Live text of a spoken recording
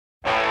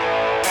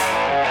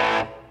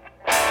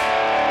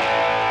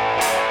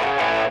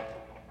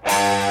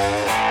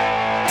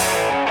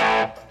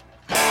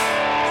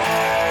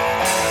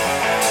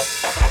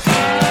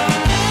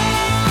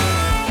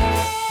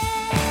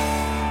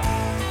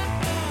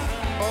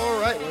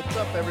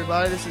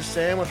everybody? This is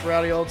Sam with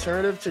Rowdy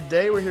Alternative.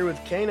 Today we're here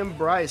with Canaan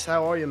Bryce.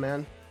 How are you,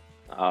 man?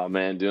 Oh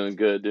man, doing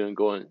good,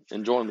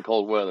 enjoying the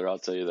cold weather. I'll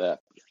tell you that.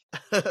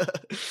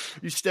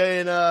 You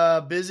staying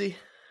busy?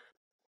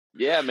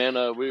 Yeah, man.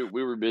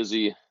 We were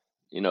busy,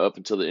 up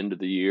until the end of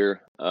the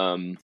year.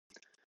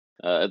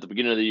 At the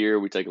beginning of the year,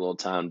 we take a little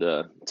time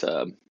to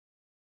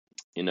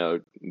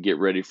get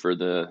ready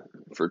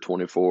for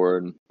 24,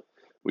 and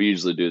we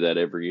usually do that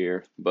every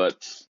year.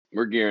 But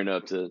we're gearing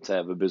up to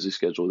have a busy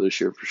schedule this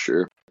year for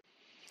sure.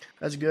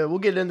 That's good. We'll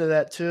get into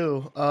that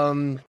too.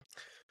 I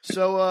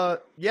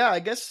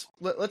guess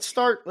let's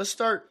start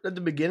at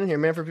the beginning here,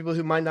 man, for people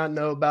who might not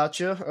know about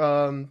you.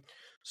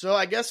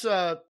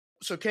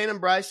 So Canaan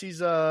Bryce,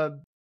 he's a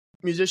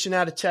musician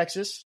out of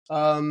Texas.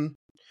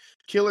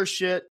 Killer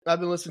shit. I've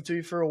been listening to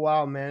you for a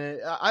while,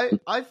 man.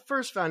 I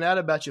first found out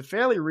about you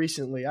fairly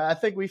recently. I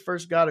think we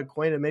first got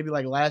acquainted maybe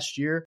like last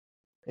year,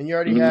 and you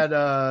already had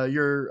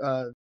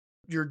your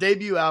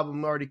debut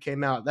album already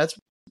came out. That's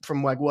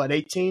from like what,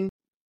 18?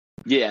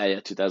 Yeah,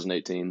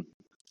 2018.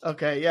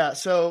 Okay, yeah.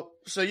 So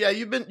yeah,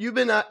 you've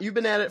been at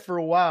it for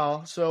a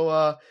while. So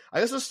I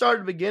guess let's start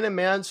at the beginning,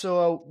 man.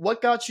 So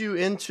what got you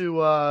into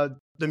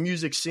the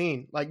music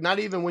scene? Like, not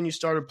even when you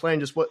started playing,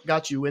 just what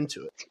got you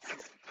into it?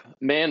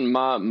 Man,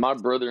 my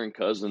brother and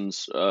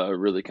cousins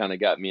really kind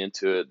of got me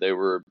into it. They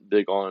were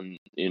big on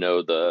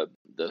the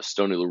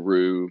Stoney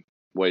LaRue,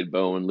 Wade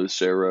Bowen,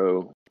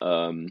 Lucero,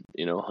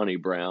 Honey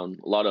Brown,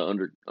 a lot of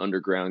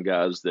underground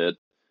guys that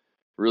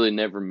really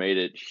never made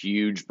it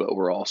huge, but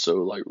were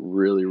also like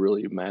really,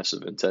 really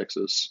massive in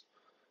Texas.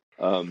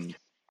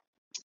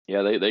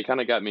 They kind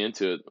of got me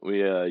into it. We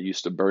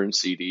used to burn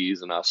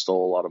CDs, and I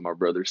stole a lot of my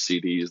brother's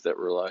CDs that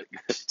were like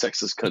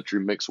Texas Country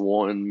Mix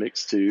 1,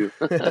 Mix 2.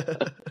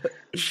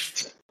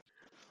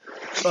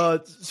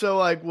 So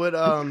like what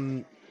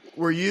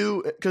were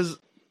you, because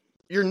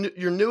your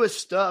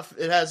newest stuff,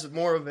 it has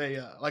more of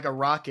a like a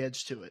rock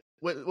edge to it,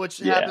 which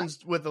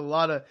happens with a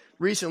lot of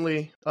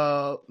recently.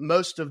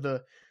 Most of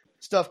the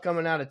stuff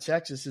coming out of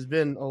Texas has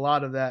been a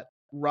lot of that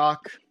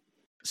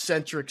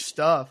rock-centric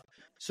stuff.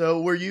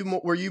 So were you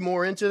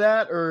more into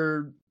that,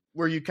 or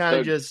were you kind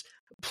of just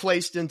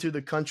placed into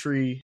the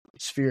country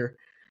sphere?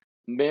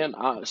 Man,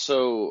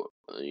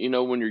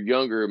 when you're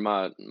younger,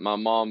 my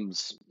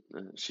mom's,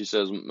 she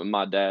says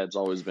my dad's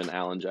always been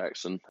Alan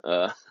Jackson,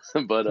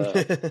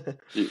 but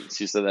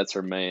she said that's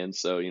her man.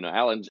 So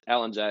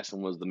Alan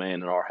Jackson was the man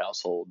in our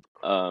household.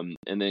 And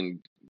then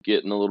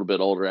getting a little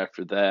bit older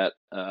after that,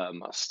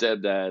 my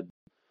stepdad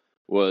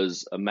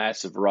was a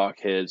massive rock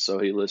head, so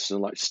he listened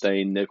to like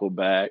Stain,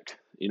 Nickelback,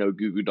 Goo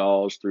Goo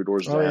Dolls, Three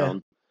Doors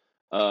Down.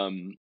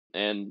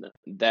 And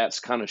that's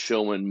kind of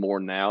showing more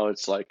now.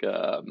 It's like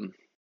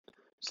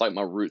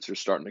my roots are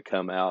starting to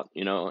come out,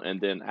 and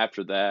then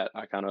after that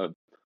I kind of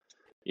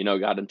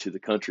got into the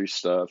country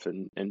stuff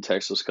and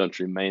Texas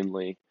country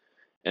mainly.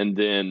 And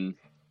then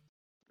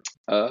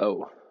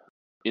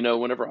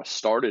whenever I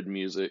started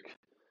music,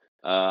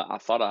 I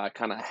thought I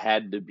kind of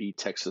had to be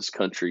Texas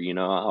country.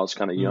 I was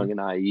kind of young and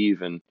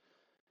naive, and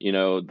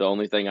the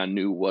only thing I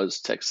knew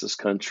was Texas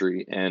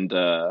country. And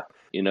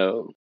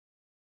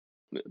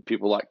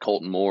people like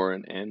Colton Moore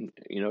and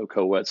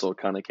Co Wetzel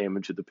kind of came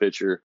into the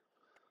picture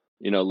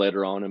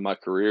later on in my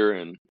career,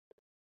 and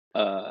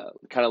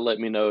kind of let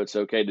me know it's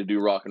okay to do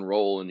rock and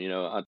roll. And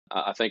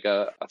I think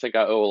I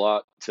owe a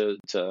lot to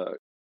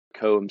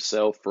Co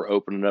himself for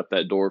opening up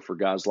that door for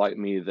guys like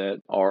me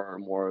that are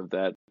more of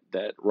that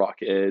rock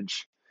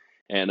edge,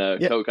 and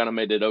Co kind of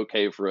made it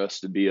okay for us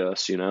to be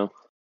us.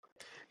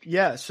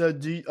 Yeah. So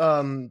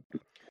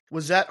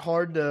was that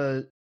hard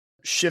to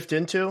shift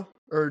into,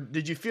 or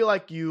did you feel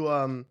like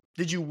you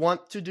did you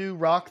want to do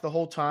rock the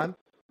whole time?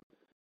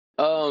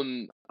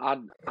 It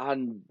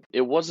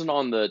wasn't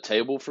on the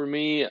table for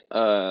me,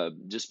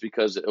 just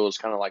because it was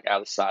kind of like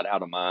out of sight,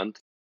 out of mind.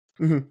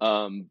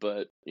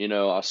 But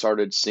I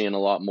started seeing a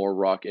lot more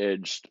rock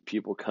edged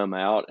people come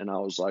out, and I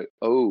was like,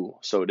 oh,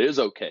 so it is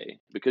okay.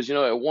 Because,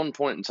 at one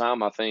point in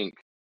time, I think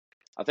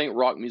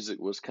rock music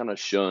was kind of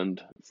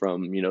shunned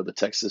from, the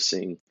Texas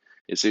scene.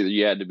 It's either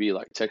you had to be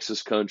like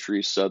Texas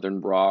country,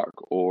 Southern rock,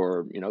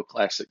 or,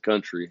 classic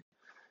country.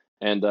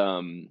 And,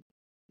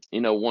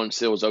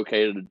 once it was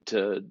okay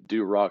to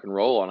do rock and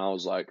roll, and I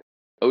was like,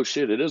 oh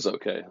shit, it is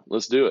okay.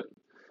 Let's do it.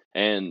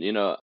 And,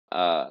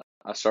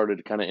 I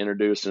started kind of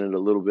introducing it a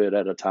little bit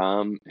at a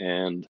time,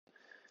 and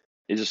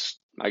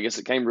I guess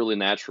it came really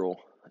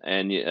natural.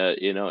 And,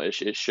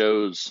 it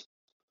shows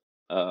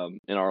in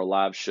our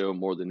live show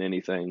more than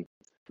anything,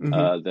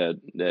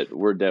 that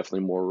we're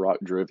definitely more rock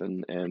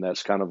driven, and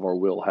that's kind of our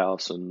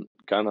wheelhouse, and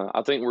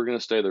I think we're going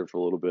to stay there for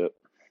a little bit.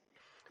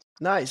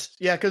 Nice.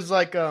 Yeah. Cause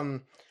like,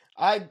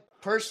 I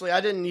personally, I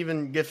didn't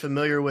even get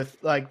familiar with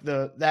like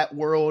that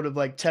world of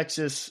like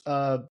Texas,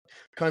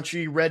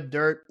 country, red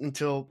dirt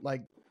until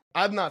like,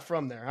 I'm not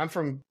from there. I'm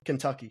from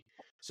Kentucky.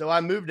 So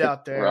I moved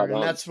out there,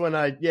 and that's when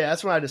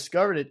I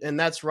discovered it. And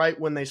that's right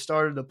when they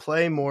started to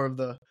play more of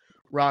the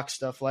rock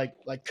stuff. Like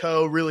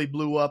Co really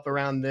blew up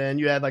around then.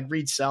 You had like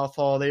Reed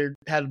Southall. They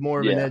had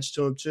more of an edge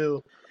to them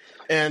too.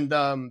 And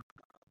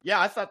Yeah,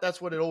 I thought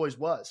that's what it always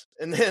was.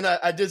 And then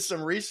I did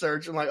some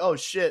research and like, oh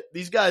shit,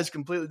 these guys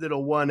completely did a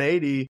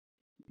 180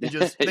 and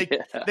just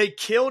they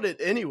killed it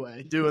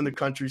anyway doing the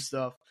country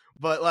stuff.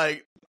 But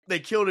like they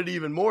killed it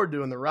even more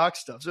doing the rock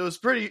stuff. So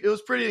it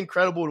was pretty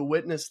incredible to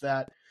witness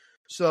that.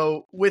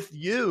 So with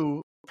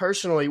you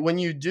personally, when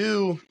you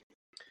do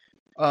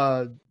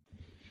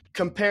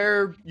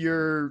compare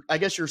your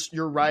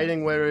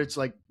writing, whether it's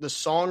like the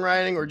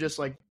songwriting or just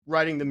like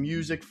writing the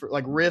music for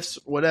like riffs,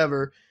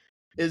 whatever,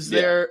 is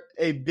there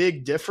a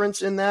big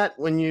difference in that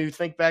when you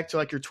think back to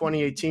like your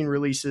 2018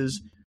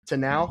 releases to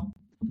now?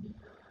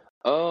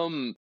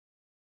 I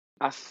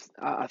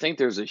think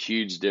there's a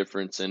huge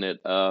difference in it.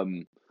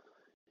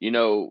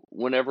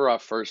 Whenever I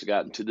first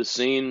got into the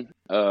scene,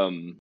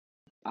 I've,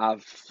 I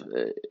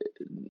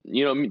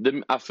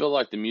feel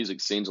like the music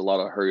scene's a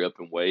lot of hurry up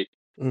and wait.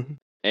 Mm-hmm.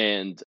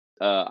 And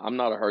I'm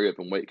not a hurry up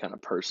and wait kind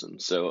of person.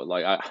 So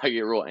like I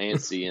get real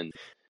antsy and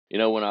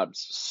when I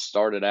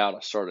started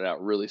out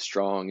really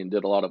strong and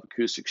did a lot of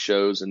acoustic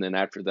shows, and then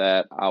after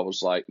that I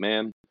was like,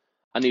 man,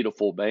 I need a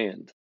full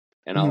band.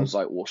 And I was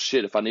like, well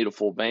shit, if I need a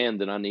full band,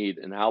 then I need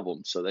an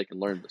album so they can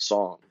learn the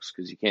songs,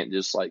 because you can't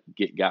just like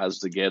get guys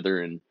together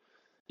and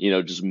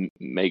just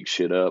make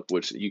shit up,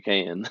 which you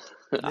can.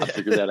 I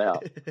figured that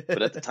out.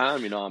 But at the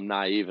time, I'm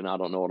naive and I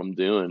don't know what I'm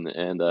doing.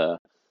 And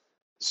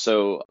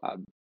so I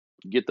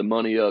get the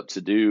money up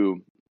to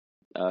do,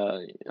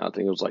 I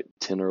think it was like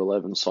 10 or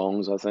 11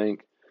 songs, I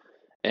think.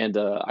 And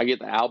I get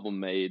the album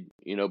made,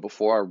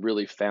 before I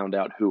really found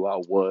out who I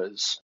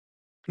was.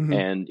 Mm-hmm.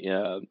 And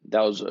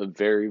that was a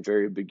very,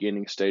 very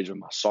beginning stage of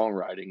my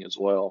songwriting as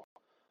well.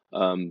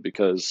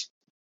 Because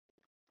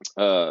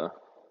the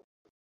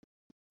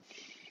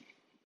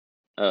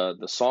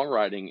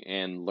songwriting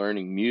and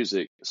learning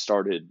music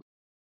started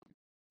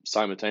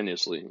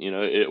simultaneously.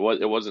 It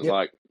wasn't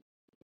like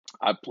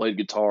I played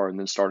guitar and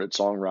then started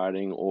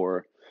songwriting,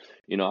 or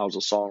I was a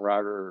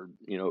songwriter, or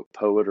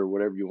poet, or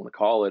whatever you want to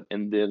call it,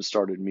 and then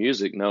started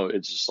music. No,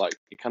 it's just like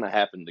it kind of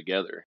happened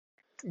together.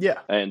 Yeah.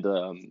 And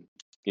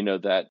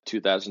that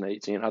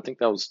 2018, I think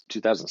that was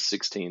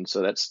 2016,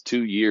 so that's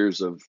 2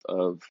 years of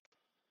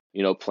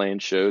playing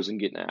shows and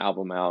getting an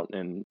album out.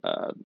 And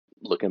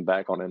looking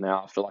back on it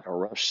now, I feel like I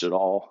rushed it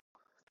all.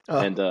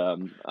 And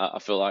I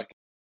feel like,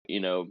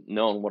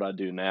 knowing what I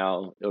do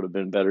now, it would have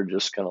been better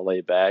just kind of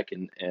lay back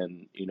and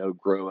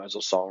grow as a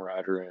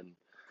songwriter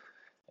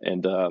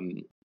and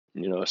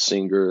a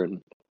singer.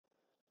 And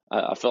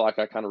I feel like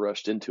I kind of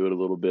rushed into it a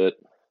little bit.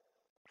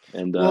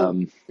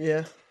 And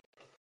yeah.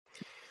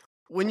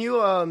 When you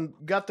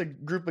got the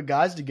group of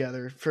guys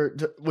together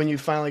when you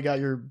finally got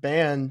your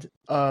band,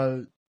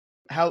 how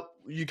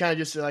you kind of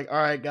just say like, all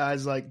right,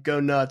 guys, like go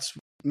nuts,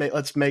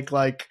 let's make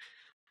like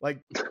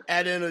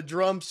add in a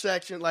drum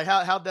section. Like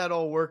how'd that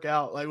all work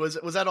out? Like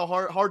was that all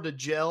hard to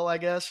gel, I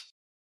guess?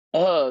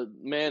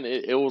 Man,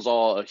 it was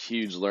all a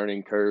huge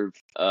learning curve.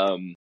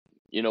 One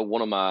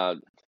of my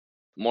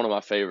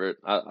favorite,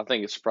 I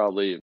think it's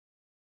probably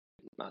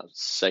my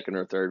second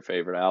or third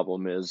favorite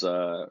album, is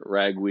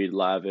Ragweed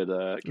live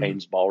at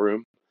Cain's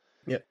Ballroom.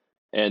 Yep.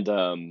 And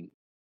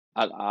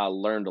I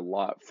learned a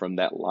lot from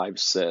that live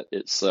set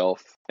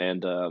itself.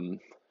 And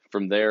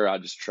from there, I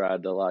just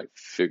tried to like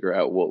figure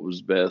out what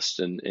was best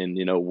and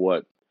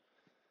what,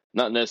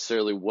 not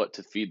necessarily what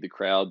to feed the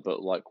crowd,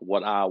 but like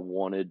what I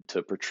wanted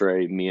to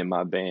portray, me and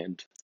my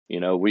band.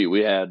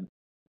 We had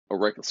a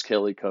Reckless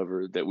Kelly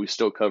cover that we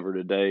still cover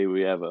today.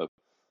 We have a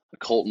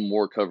Colton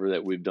Moore cover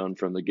that we've done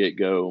from the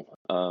get-go,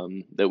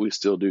 that we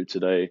still do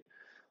today.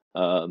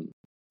 So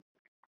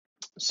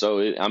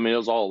it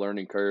was all a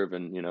learning curve,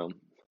 and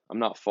I'm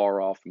not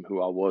far off from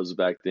who I was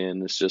back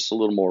then. It's just a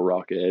little more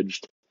rock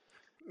edged.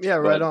 Yeah,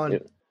 right on.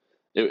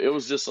 It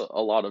was just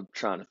a lot of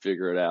trying to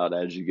figure it out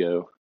as you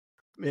go.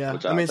 Yeah,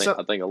 which I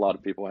think a lot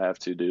of people have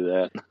to do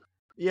that.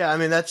 Yeah,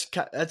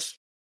 that's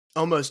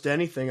almost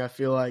anything. I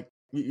feel like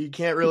you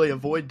can't really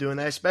avoid doing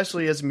that,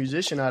 especially as a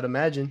musician, I'd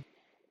imagine.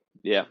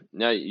 Yeah.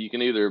 Now you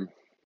can either,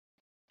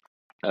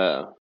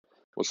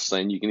 what's the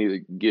saying? You can either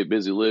get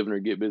busy living or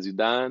get busy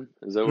dying.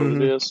 Is that what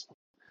it is?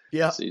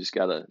 Yeah. So you just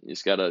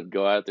gotta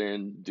go out there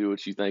and do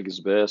what you think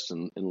is best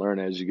and learn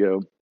as you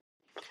go.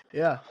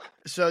 Yeah.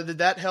 So did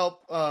that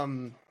help?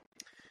 I'm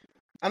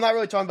not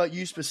really talking about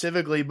you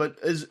specifically, but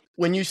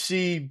when you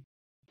see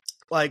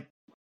like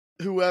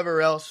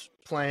whoever else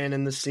playing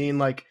in the scene,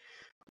 like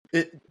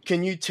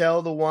can you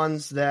tell the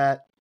ones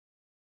that,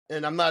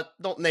 and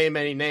don't name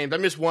any names,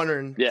 I'm just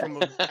wondering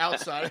from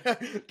outside,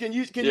 can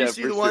you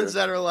see the ones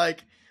that are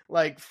like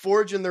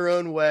forging their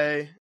own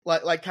way,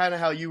 like kind of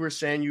how you were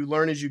saying, you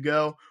learn as you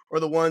go, or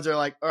the ones that are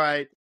like, all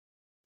right,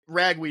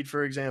 Ragweed,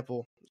 for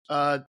example,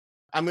 I'm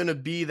going to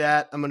be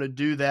that, I'm going to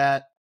do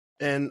that,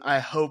 and I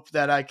hope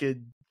that I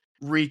could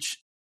reach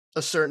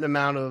a certain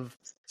amount of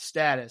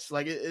status.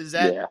 Like, is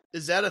that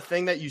a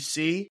thing that you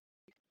see?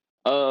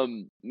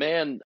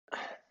 Man,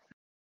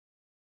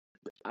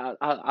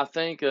 I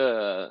think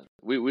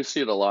we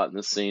see it a lot in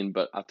the scene,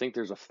 but I think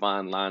there's a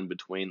fine line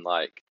between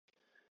like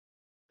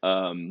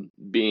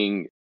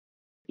being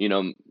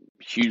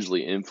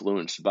hugely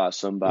influenced by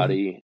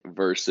somebody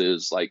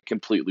versus like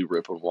completely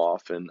rip them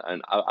off. And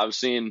I've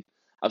seen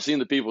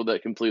the people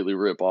that completely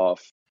rip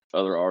off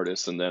other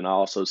artists, and then I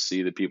also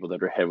see the people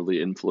that are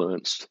heavily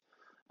influenced.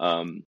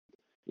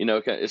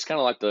 It's kind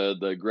of like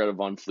the Greta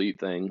Von Fleet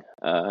thing,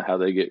 how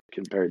they get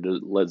compared to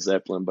Led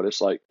Zeppelin, but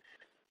it's like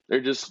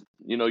they're just,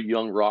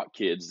 young rock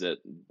kids that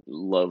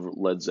love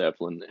Led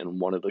Zeppelin and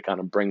wanted to kind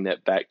of bring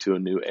that back to a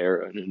new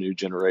era and a new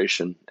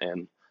generation.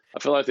 And I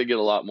feel like they get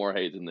a lot more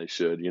hate than they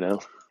should,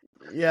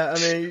 Yeah, I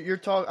mean, you're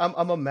talking.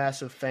 I'm a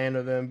massive fan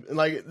of them.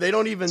 Like, they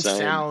don't even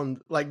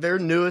sound like their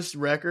newest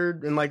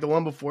record, and like the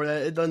one before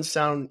that, it doesn't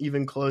sound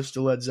even close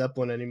to Led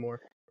Zeppelin anymore.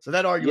 So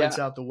that argument's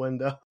out the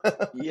window.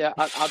 Yeah,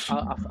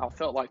 I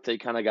felt like they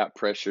kind of got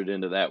pressured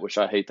into that, which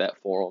I hate that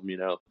for them.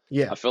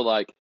 Yeah, I feel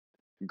like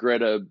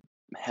Greta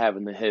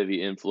having the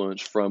heavy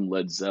influence from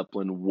Led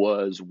Zeppelin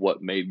was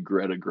what made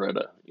Greta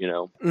Greta.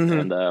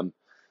 And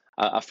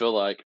I feel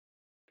like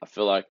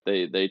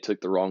they took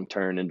the wrong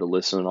turn into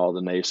listening to all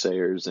the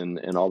naysayers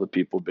and all the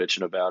people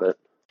bitching about it,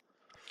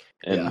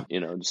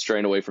 and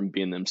straying away from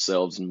being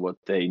themselves and what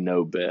they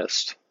know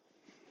best.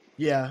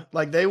 Yeah,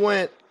 like they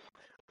went.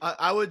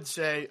 I would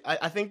say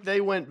I think they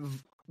went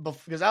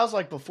because that was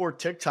like before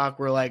TikTok,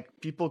 where like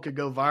people could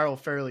go viral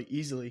fairly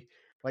easily.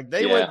 Like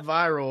they went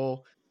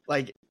viral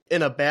like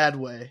in a bad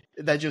way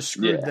that just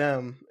screwed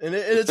them, and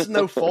it's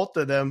no fault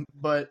of them.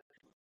 But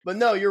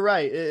no, you're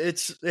right.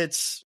 It's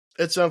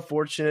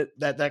unfortunate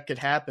that could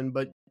happen,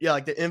 but yeah,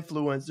 like the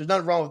influence. There's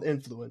nothing wrong with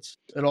influence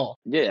at all.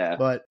 Yeah,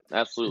 but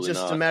absolutely, it's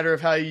just a matter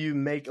of how you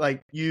make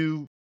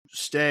you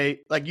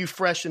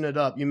freshen it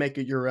up, you make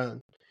it your own.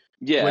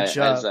 Yeah,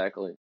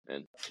 exactly.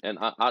 And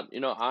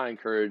I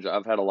encourage.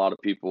 I've had a lot of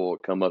people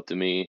come up to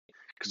me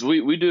because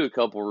we do a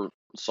couple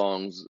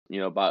songs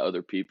by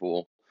other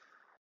people,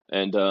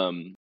 and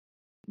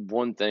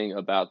one thing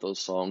about those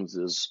songs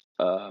is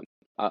I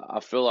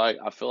feel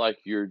like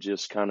you're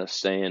just kind of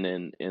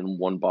staying in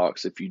one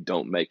box if you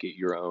don't make it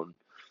your own.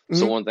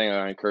 So one thing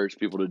I encourage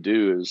people to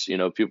do is,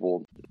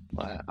 people,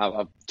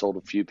 I've told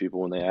a few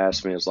people when they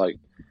ask me, it's like,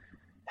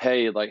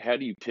 hey, like, how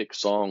do you pick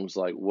songs?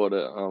 Like,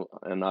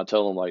 and I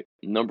tell them, like,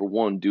 number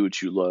one, do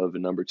what you love.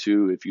 And number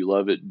two, if you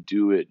love it,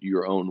 do it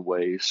your own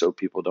way so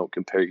people don't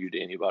compare you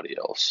to anybody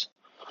else.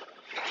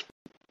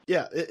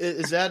 Yeah.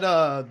 Is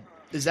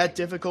that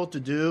difficult to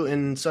do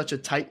in such a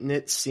tight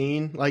knit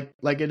scene like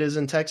it is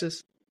in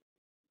Texas?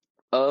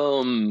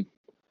 I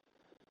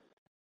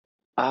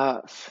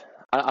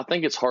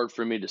think it's hard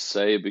for me to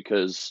say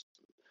because,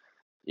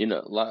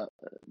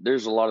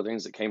 there's a lot of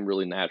things that came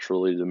really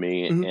naturally to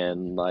me,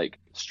 and like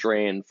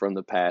straying from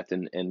the path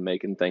and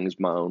making things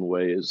my own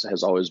way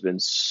has always been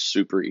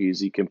super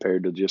easy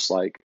compared to just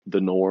like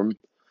the norm.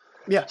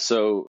 Yeah.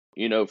 So,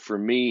 for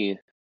me,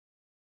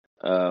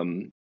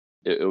 it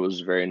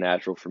was very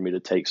natural for me to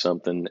take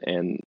something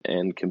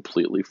and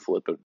completely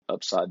flip it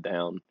upside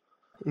down.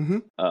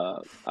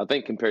 I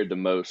think compared to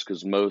most,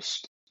 because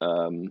most,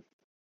 I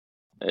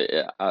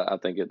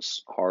think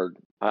it's hard.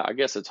 I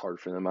guess it's hard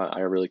for them. I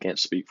really can't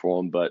speak for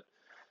them, but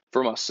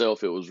for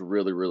myself, it was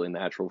really, really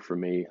natural for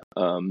me.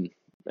 And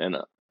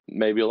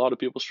maybe a lot of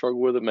people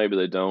struggle with it. Maybe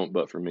they don't,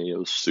 but for me, it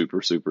was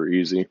super, super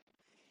easy.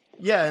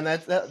 Yeah, and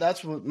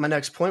that's what my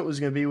next point was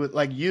going to be with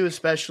like you,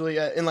 especially,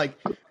 and like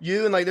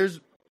you, and like there's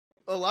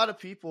a lot of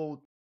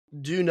people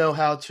do know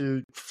how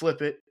to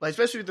flip it, like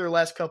especially with their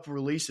last couple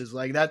releases.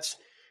 Like that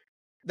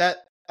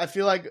I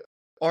feel like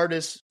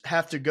artists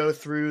have to go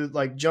through,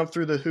 like jump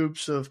through the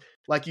hoops of,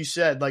 like you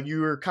said, like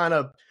you were kind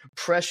of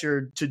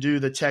pressured to do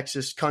the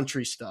Texas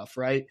country stuff,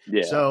 right?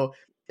 Yeah. So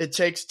it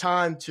takes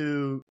time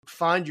to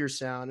find your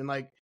sound. And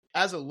like,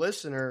 as a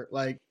listener,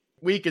 like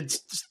we could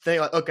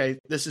think like, okay,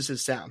 this is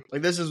his sound.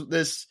 Like this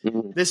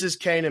is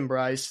Canaan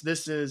Bryce.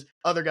 This is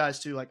other guys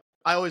too. Like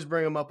I always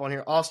bring them up on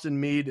here. Austin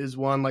Meade is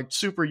one, like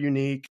super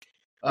unique.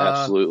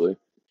 Absolutely.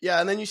 Yeah.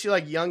 And then you see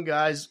like young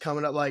guys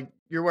coming up, like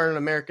you're wearing an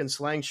American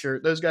Slang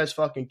shirt. Those guys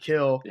fucking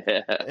kill.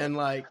 Yeah. And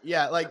like,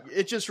 yeah, like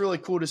it's just really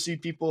cool to see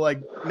people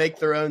like make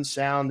their own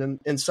sound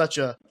in such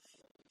a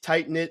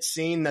tight knit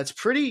scene that's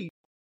pretty,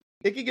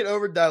 it could get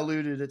over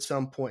diluted at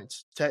some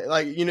points.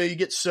 Like, you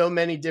get so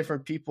many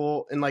different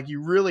people and like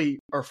you really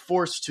are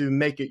forced to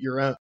make it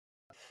your own.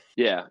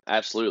 Yeah,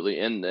 absolutely.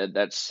 And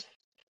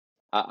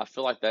I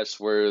feel like that's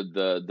where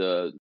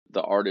the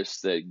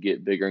artists that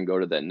get bigger and go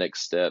to that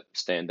next step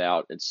stand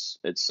out. It's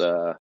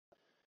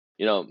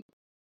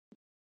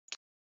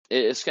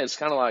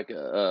kind of like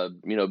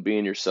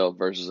being yourself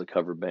versus a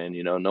cover band.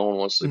 No one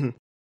wants to.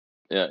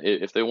 Yeah,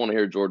 if they want to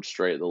hear George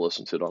Strait, they'll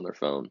listen to it on their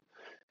phone.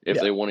 If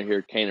they want to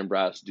hear Canaan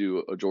Bryce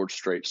do a George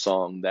Strait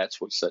song,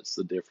 that's what sets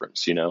the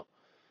difference.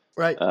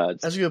 Right.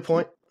 That's a good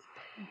point.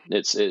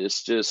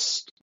 It's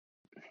just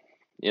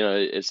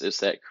it's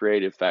that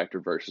creative factor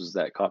versus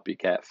that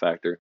copycat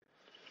factor.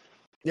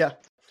 Yeah.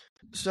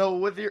 So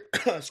with your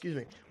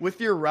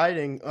with your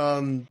writing,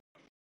 I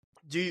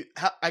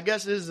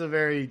guess this is a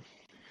very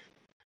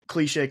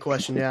cliche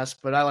question to ask,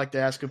 but I like to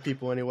ask of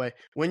people anyway.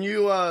 When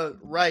you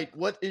write,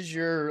 what is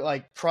your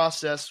like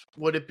process?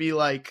 Would it be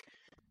like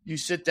you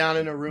sit down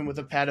in a room with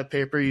a pad of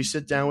paper, you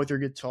sit down with your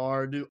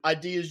guitar, do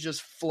ideas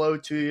just flow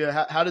to you?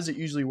 How does it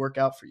usually work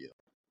out for you?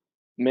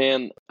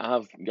 Man,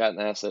 I've gotten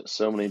asked that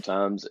so many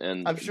times,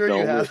 and I'm sure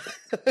you have.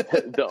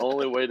 the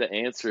only way to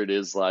answer it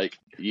is like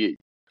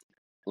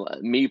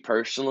me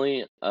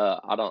personally,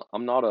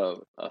 I'm not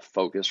a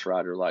focused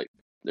writer. Like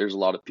there's a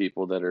lot of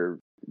people that are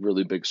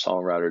really big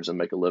songwriters and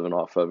make a living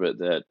off of it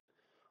that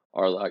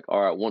are like, all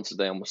right, once a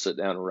day I'm gonna sit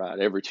down and write.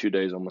 Every 2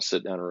 days I'm gonna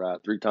sit down and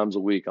write. 3 times a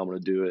week I'm gonna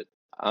do it.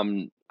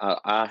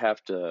 I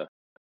have to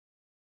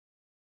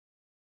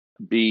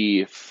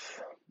be.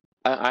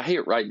 I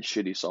hate writing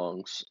shitty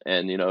songs,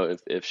 and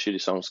if shitty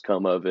songs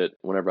come of it,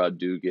 whenever I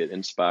do get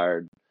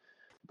inspired.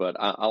 But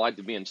I like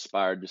to be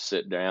inspired to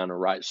sit down and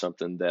write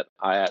something that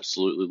I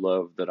absolutely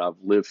love, that I've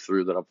lived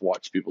through, that I've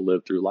watched people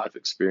live through, life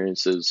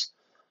experiences.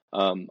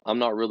 I'm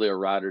not really a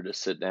writer to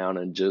sit down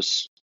and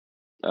just,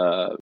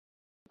 I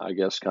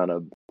guess, kind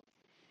of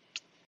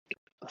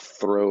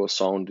throw a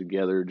song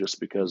together just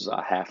because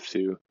I have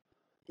to,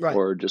 Right.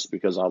 or just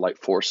because I like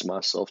force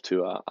myself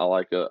to. I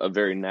like a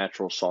very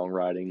natural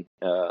songwriting,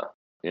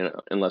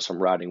 unless I'm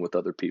writing with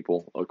other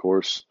people, of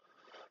course.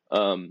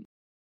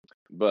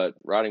 But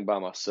writing by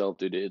myself,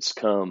 dude, it's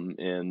come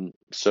in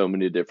so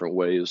many different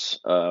ways.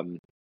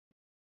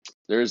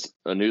 There's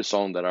a new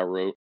song that I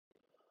wrote,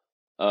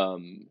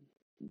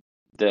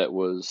 that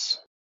was,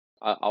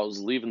 I was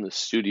leaving the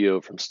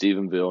studio from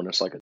Stephenville, and it's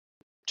like a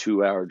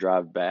 2-hour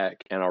drive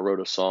back, and I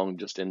wrote a song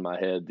just in my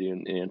head the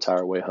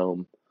entire way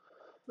home.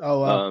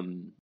 Oh, wow.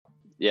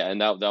 Yeah, and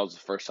that was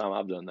the first time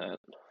I've done that.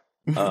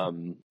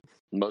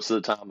 Most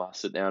of the time I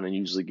sit down and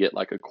usually get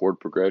like a chord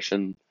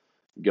progression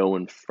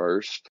going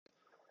first.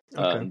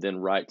 Okay. And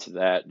then write to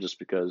that, just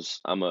because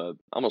I'm a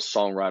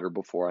songwriter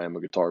before I am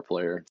a guitar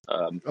player.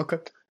 Okay.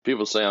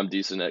 People say I'm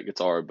decent at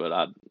guitar,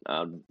 but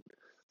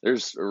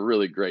there's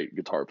really great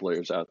guitar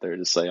players out there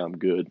to say I'm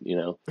good,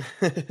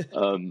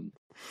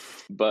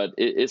 But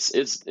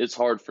it's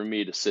hard for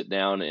me to sit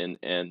down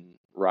and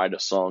write a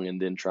song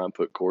and then try and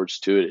put chords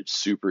to it. It's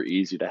super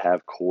easy to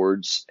have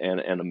chords and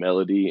a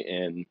melody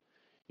and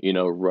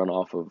run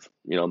off of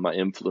my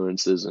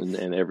influences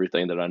and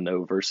everything that I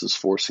know, versus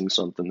forcing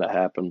something to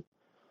happen.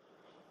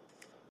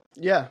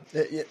 Yeah,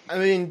 I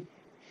mean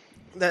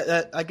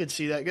that I could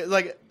see that.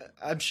 Like,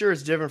 I'm sure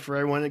it's different for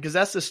everyone because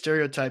that's the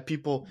stereotype.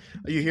 People,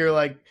 you hear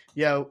like,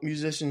 yeah,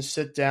 musicians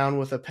sit down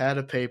with a pad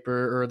of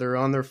paper or they're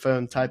on their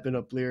phone typing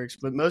up lyrics,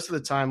 but most of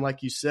the time,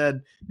 like you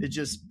said, it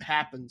just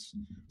happens.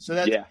 So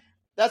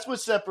that's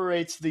what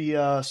separates the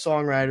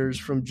songwriters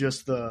from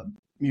just the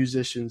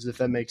musicians, if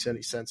that makes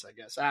any sense. I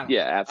guess. I don't know.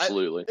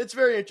 Absolutely. It's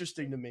very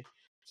interesting to me.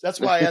 That's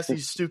why I ask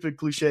these stupid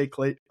cliche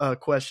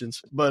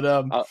questions. But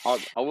I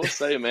will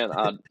say, man,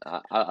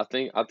 I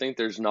think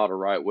there's not a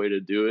right way to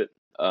do it.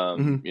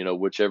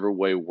 Whichever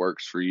way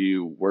works for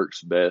you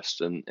works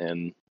best,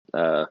 and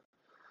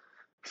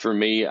for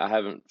me, I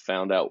haven't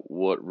found out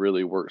what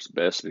really works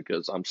best,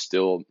 because I'm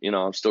still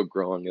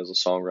growing as a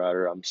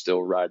songwriter. I'm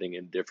still writing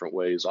in different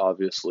ways,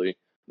 obviously,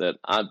 that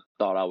I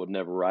thought I would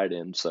never write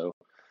in. So,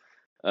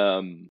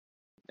 and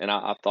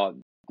I thought,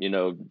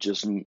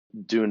 just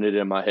doing it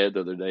in my head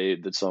the other day,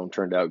 the song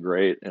turned out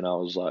great, and I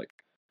was like,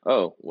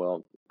 oh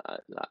well,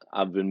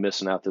 I've been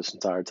missing out this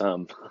entire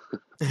time.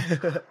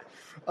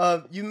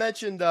 You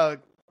mentioned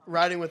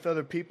writing with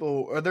other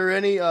people. Are there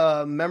any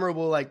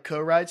memorable like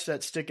co-writes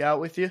that stick out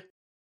with you?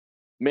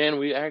 Man,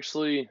 we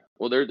actually,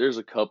 well, there's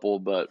a couple,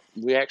 but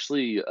we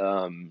actually,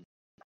 I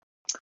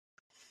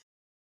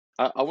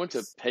went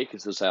to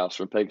Pecos's house,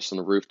 from Pecos on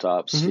the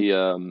Rooftops.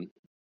 Mm-hmm.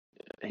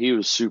 He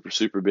was super,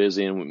 super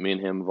busy, and me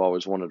and him have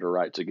always wanted to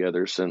write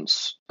together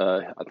since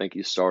I think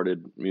he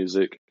started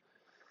music.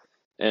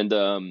 And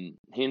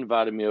he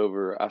invited me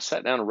over. I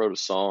sat down and wrote a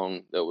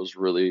song that was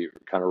really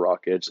kind of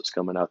rock edge, that's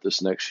coming out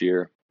this next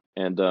year.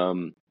 And I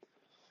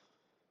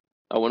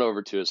went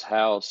over to his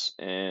house,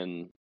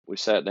 and we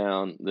sat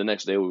down. The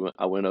next day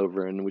I went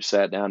over and we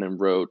sat down and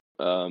wrote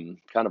kind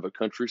of a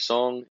country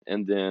song.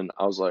 And then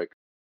I was like,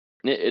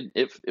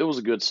 it was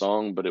a good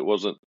song, but it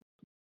wasn't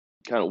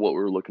kind of what we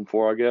were looking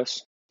for, I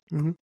guess.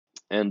 Mm-hmm.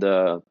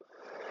 And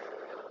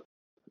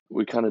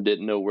we kind of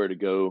didn't know where to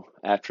go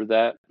after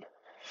that.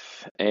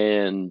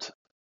 And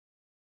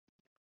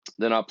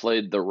then I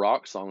played the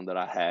rock song that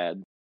I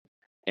had,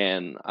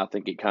 and I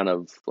think it kind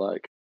of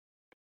like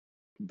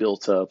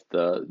built up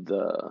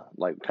the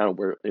like kind of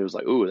where it was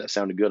like, ooh, that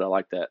sounded good. I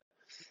like that.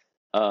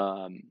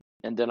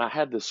 And then I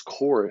had this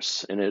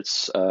chorus, and it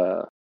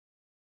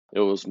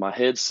was, my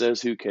head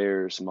says who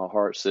cares, my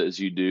heart says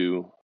you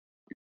do,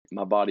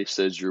 my body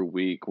says you're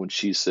weak when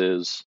she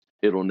says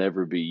it'll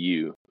never be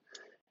you.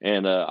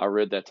 And I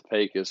read that to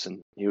Pecos,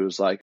 and he was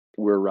like,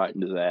 we're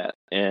writing to that.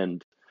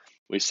 And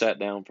we sat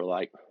down for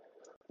like,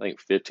 I think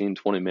 15,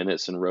 20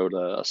 minutes and wrote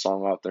a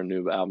song off their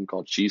new album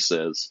called She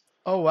Says.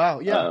 Oh, wow.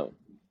 Yeah.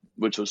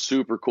 Which was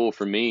super cool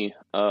for me,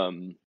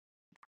 in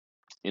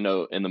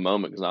the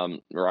moment, because I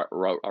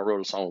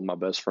wrote a song with my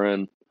best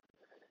friend.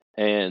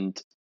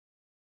 And,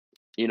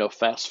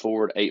 fast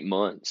forward 8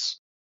 months,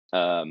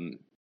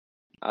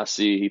 I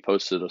see he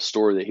posted a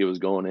story that he was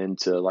going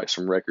into like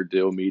some record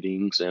deal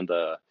meetings, and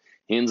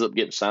he ends up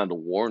getting signed to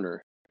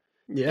Warner.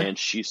 Yeah. And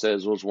She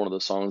Says was one of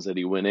the songs that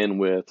he went in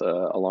with,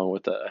 along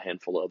with a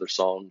handful of other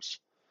songs.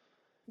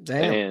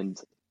 Damn.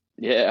 And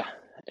yeah,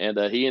 and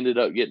he ended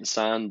up getting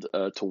signed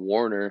to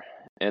Warner.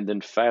 And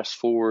then fast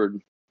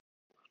forward,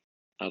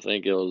 I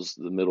think it was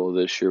the middle of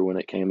this year when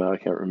it came out. I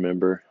can't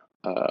remember.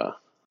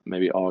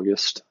 Maybe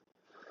August.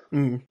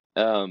 Mm.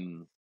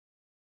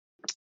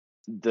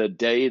 The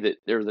day that,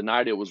 or the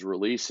night it was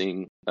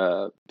releasing,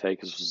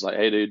 Pecos was like,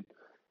 "Hey, dude,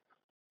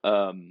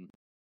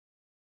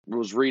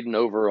 was reading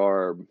over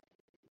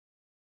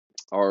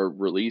our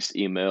release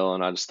email,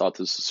 and I just thought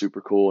this was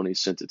super cool." And he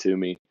sent it to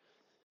me,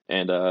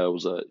 and it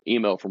was an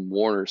email from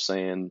Warner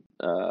saying,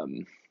 a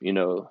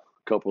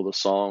couple of the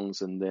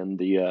songs, and then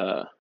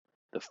the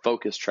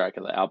focus track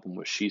of the album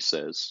was "She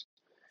Says."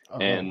 Oh,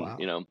 And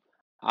wow.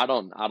 I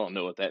don't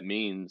know what that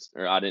means,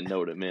 or I didn't know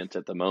what it meant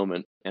at the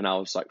moment. And I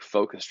was like,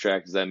 "Focus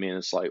track, does that mean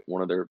it's like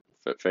one of their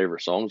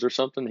favorite songs or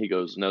something?" He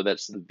goes, "No,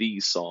 that's the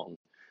song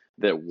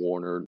that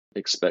Warner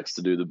expects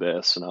to do the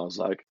best." And I was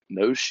like,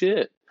 "No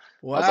shit."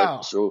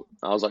 Wow. So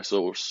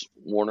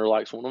Warner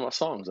likes one of my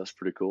songs. That's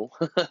pretty cool.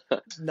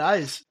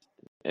 Nice.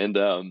 And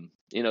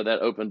that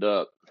opened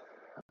up,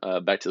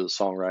 back to the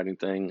songwriting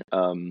thing.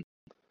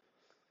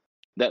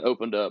 That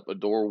opened up a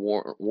door.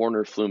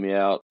 Warner flew me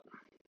out.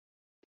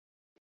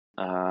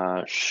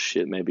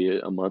 Maybe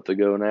a month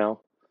ago now.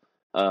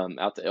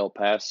 Out to El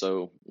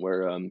Paso,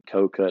 where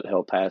Co-Cut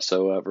El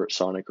Paso over at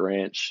Sonic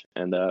Ranch,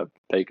 and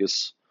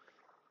Pecos.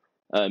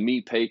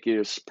 Me,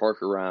 Pecos,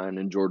 Parker Ryan,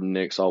 and Jordan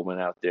Nix all went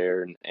out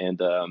there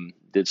and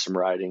did some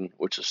writing,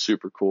 which is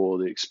super cool.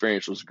 The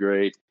experience was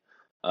great.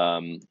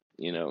 I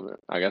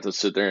got to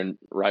sit there and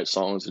write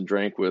songs and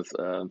drink with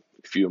a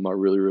few of my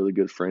really, really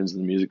good friends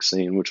in the music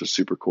scene, which was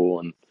super cool.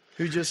 And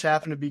Who just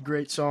happen to be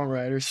great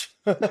songwriters.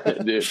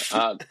 dude,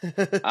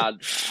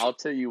 I'll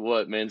tell you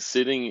what, man,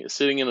 sitting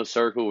in a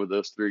circle with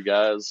those three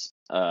guys,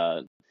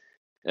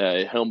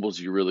 it humbles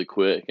you really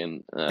quick.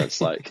 And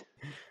it's like,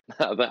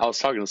 I was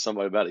talking to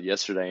somebody about it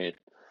yesterday,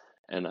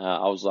 and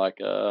I was like,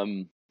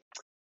 I'm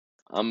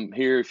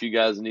here if you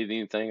guys need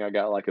anything. I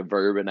got like a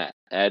verb and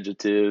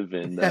adjective,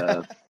 and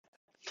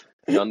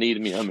y'all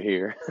need me, I'm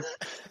here.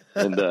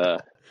 And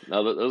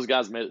no, those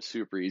guys made it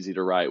super easy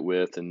to write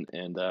with, and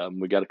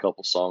we got a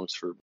couple songs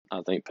for,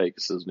 I think,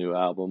 Pecos's new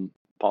album,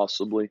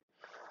 possibly,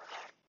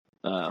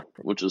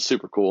 which is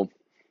super cool.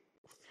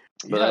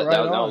 But Yeah, right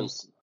on.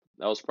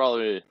 that was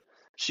probably,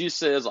 She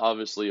Says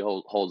obviously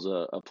holds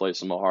a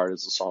place in my heart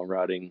as a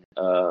songwriting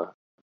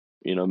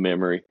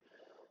memory.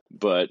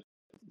 But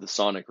the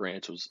Sonic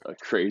Ranch was a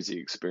crazy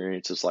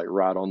experience. It's like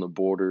right on the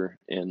border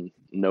in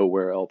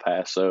nowhere, El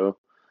Paso,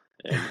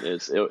 and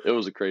it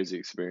was a crazy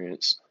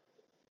experience.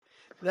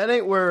 That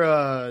ain't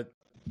where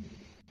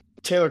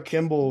Taylor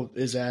Kimball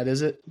is at,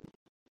 is it?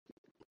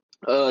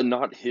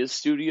 Not his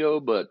studio,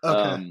 but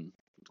Okay.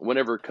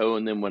 whenever Coe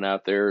and them went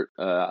out there,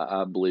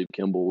 I believe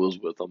Kimball was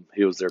with them.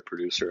 He was their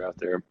producer out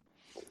there.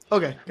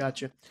 Okay,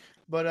 gotcha.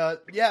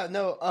 But yeah,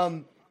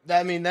 no,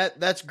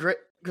 that's great,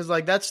 because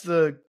like that's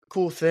the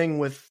cool thing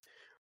with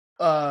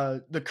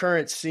the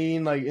current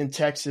scene, like in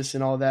Texas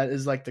and all that,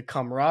 is like the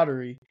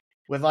camaraderie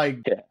with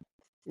like, Yeah.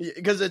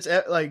 because it's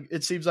like,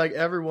 it seems like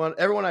everyone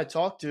I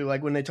talk to,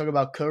 like when they talk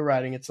about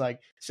co-writing, it's like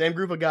same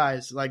group of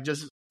guys, like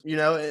just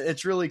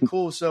it's really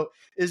cool. So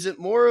is it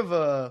more of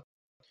a,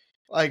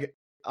 like,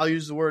 I'll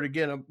use the word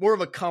again, more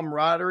of a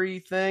camaraderie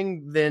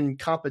thing than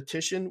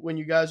competition when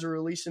you guys are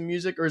releasing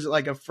music, or is it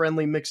like a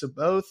friendly mix of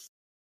both?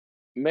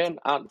 Man,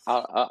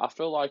 I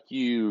feel like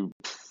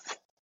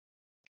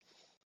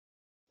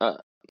uh,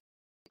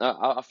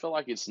 I feel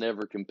like it's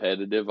never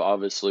competitive.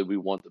 Obviously, we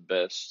want the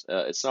best.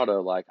 It's not a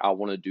like I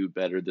want to do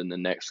better than the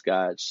next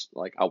guy. It's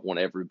like I want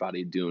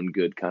everybody doing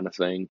good kind of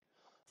thing.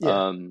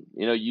 Yeah.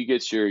 You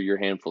get your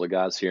handful of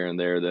guys here and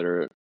there that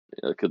are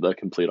the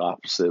complete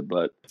opposite,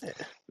 but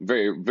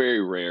very,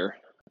 very rare,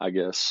 I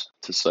guess,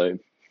 to say.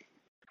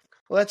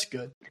 Well, that's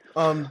good.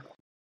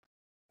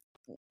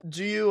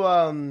 Do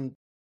you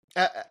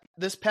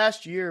this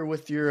past year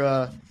with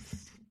your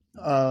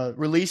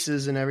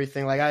releases and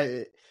everything,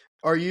 like,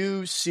 are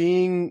you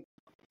seeing,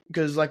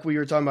 because like we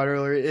were talking about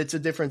earlier, it's a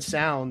different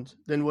sound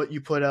than what you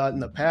put out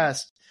in the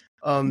past.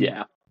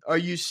 Yeah. Are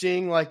you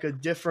seeing like a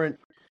different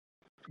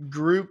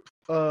group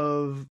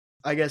of,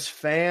 I guess,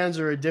 fans,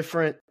 or a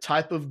different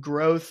type of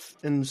growth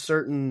in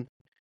certain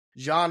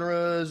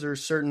genres or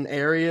certain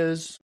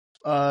areas?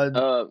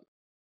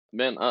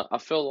 Man, I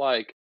feel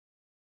like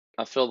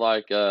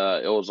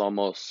it was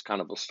almost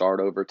kind of a start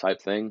over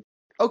type thing.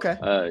 Okay.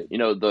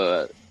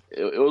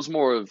 It was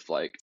more of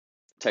like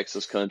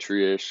Texas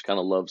country-ish kind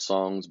of love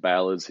songs,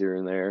 ballads here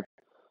and there,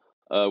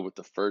 with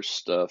the first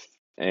stuff.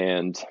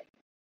 And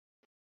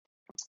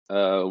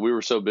we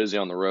were so busy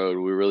on the road,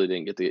 we really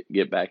didn't get to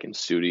get back in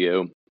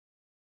studio.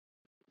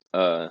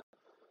 And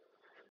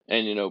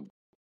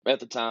at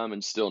the time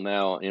and still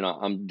now,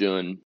 I'm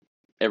doing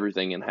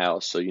everything in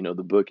house. So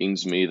the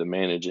booking's me, the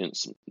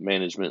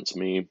management's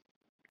me.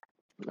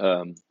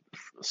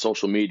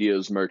 social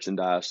medias,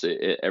 merchandise,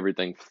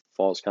 everything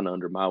falls kind of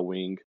under my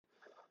wing.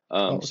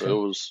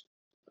 So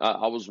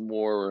I was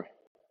more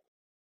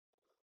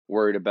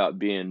worried about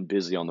being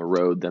busy on the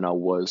road than I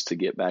was to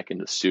get back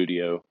into the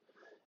studio.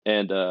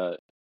 And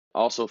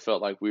also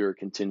felt like we were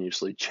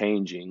continuously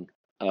changing.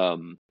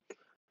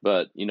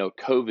 But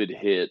COVID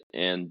hit,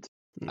 and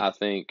I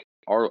think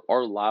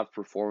our live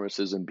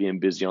performances and being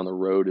busy on the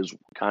road is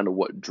kind of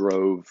what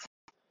drove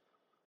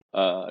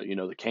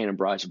the Canaan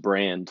Bryce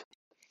brand.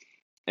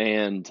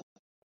 And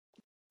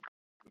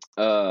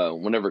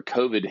whenever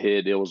COVID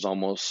hit, it was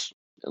almost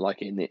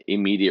like an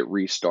immediate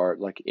restart.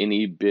 Like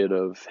any bit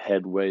of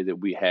headway that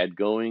we had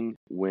going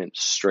went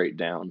straight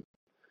down.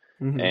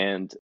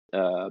 And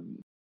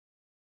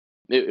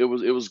it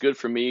was good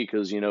for me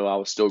because I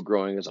was still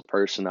growing as a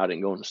person. I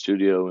didn't go in the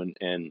studio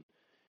and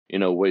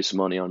waste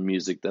money on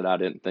music that I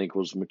didn't think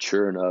was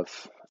mature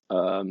enough,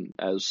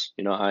 as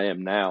I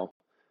am now.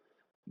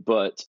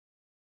 But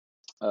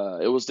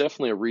it was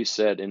definitely a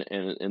reset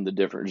in the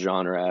different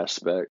genre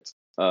aspect.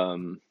 Not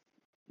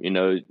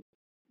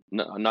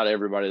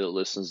everybody that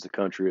listens to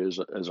country is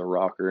a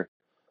rocker,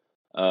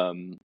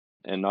 and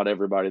not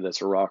everybody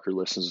that's a rocker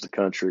listens to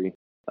country.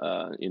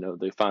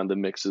 They find the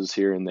mixes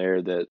here and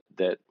there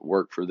that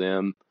work for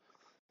them.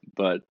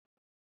 But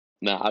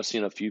now I've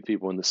seen a few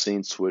people in the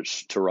scene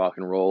switch to rock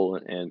and roll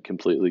and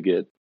completely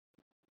get,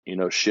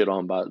 shit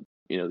on by,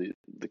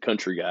 the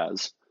country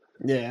guys.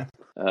 Yeah.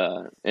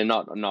 And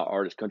not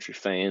artist country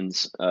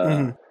fans.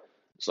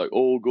 It's like,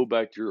 oh, go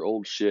back to your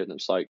old shit. And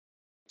it's like,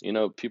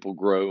 people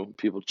grow,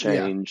 people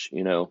change,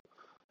 who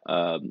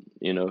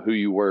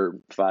you were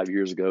 5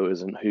 years ago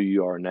isn't who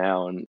you are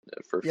now. And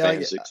for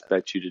fans to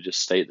expect you to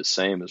just stay the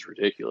same is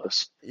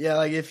ridiculous. Yeah.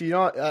 Like if you're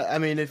not,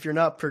 if you're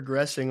not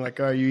progressing, like,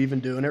 are you even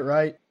doing it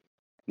right?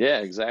 Yeah,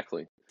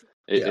 exactly.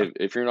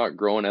 If you're not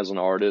growing as an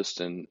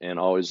artist and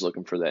always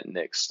looking for that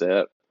next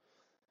step,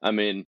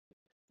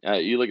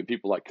 you look at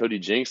people like Cody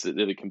Jinks that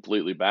did it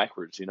completely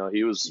backwards.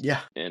 He was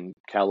in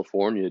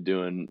California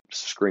doing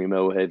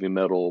screamo, heavy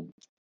metal,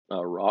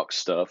 rock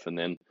stuff, and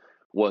then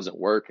wasn't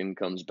working,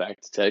 comes back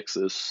to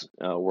Texas,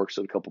 works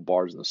at a couple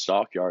bars in the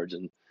stockyards,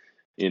 and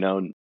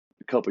a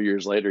couple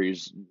years later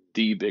he's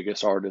the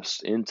biggest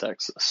artist in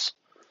Texas.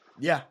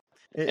 Yeah.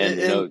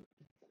 You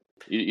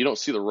don't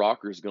see the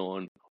rockers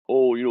going,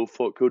 oh,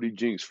 fuck Cody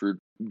Jinks for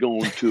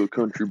going to a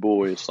country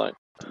boy. It's like,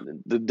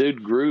 the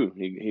dude grew.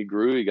 He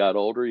grew. He got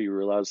older. He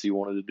realized he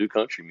wanted to do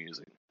country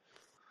music.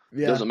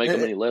 Yeah. Doesn't make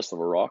him any less of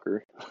a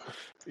rocker.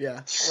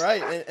 Yeah,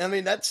 right.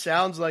 That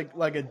sounds like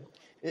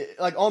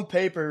on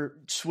paper,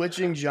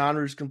 switching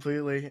genres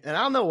completely. And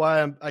I don't know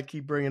why I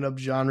keep bringing up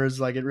genres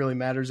like it really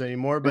matters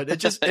anymore. But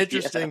it's just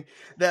interesting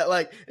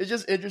that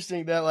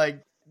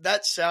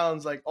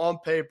sounds like on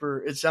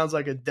paper, it sounds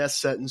like a death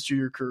sentence to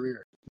your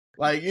career.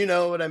 Like, you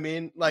know what I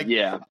mean? Like,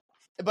 yeah.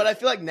 But I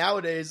feel like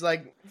nowadays,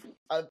 like,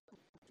 a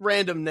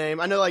random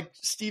name, I know, like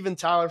Steven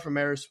Tyler from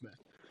Aerosmith.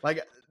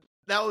 Like,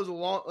 that was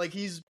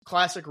he's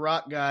classic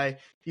rock guy.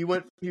 He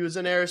was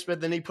in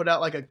Aerosmith, then he put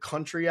out like a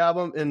country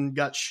album and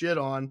got shit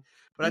on.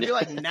 But I feel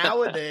like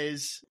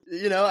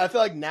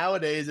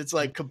nowadays, it's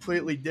like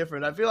completely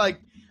different. I feel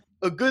like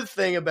a good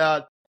thing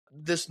about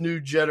this new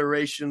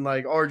generation,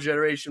 like our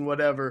generation,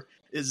 whatever,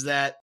 is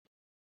that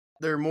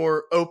they're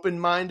more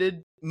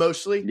open-minded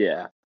mostly.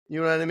 Yeah.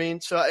 You know what I mean?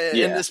 So,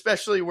 and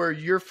especially where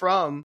you're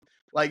from,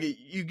 like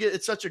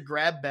it's such a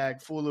grab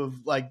bag full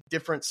of like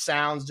different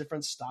sounds,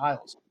 different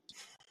styles.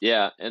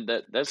 Yeah, and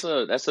that's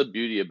a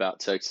beauty about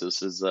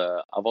Texas is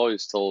I've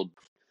always told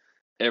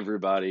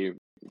everybody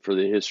for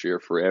the history or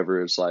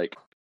forever, it's like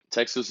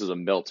Texas is a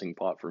melting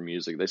pot for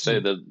music. They say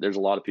that there's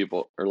a lot of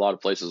people or a lot of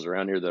places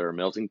around here that are a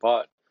melting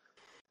pot.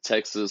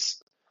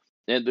 Texas,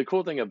 and the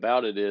cool thing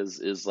about it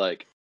is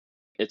like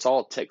it's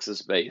all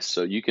Texas based.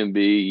 So you can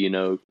be,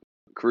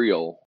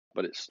 Creole,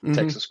 but it's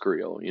Texas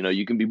Creole.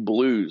 You can be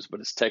blues, but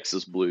it's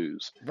Texas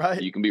blues.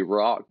 Right. You can be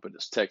rock, but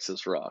it's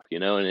Texas rock.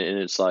 And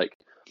it's like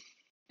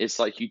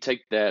you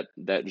take that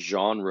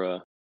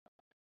genre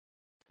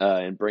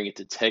and bring it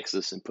to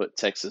Texas and put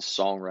Texas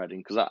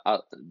songwriting, because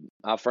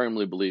I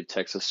firmly believe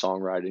Texas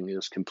songwriting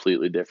is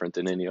completely different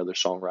than any other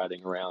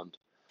songwriting around.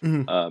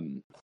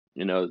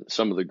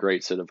 Some of the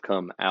greats that have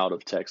come out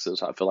of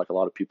Texas, I feel like a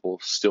lot of people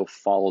still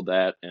follow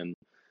that, and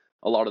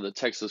a lot of the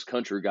Texas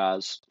country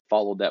guys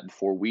followed that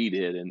before we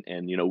did, and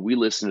we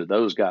listened to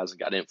those guys and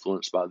got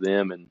influenced by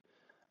them, and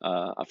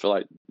I feel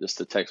like just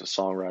the Texas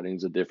songwriting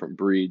is a different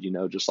breed,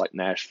 just like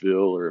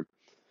Nashville or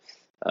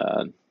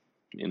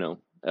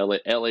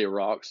LA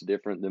rock's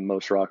different than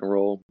most rock and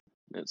roll.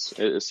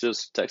 It's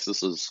just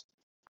Texas it's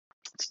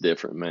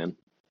different, man.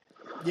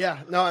 Yeah,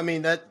 no,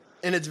 that,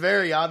 and it's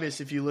very obvious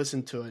if you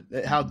listen to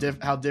it how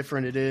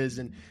different it is.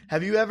 And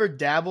have you ever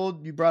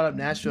dabbled? You brought up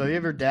Nashville. Have you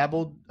ever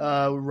dabbled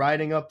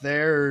riding up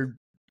there or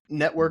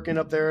networking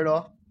up there at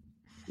all?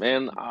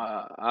 Man,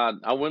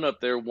 I went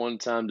up there one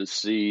time to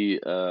see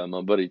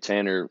my buddy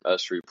Tanner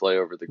Ustry play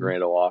over at the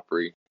Grand Ole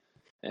Opry,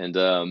 and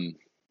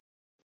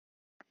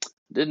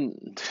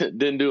didn't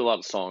do a lot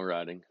of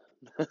songwriting.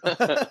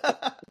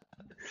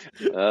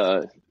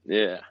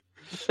 Yeah.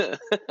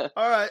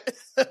 All right.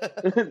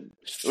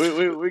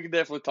 we can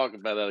definitely talk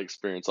about that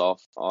experience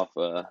off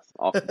the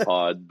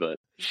pod, but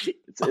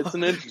it's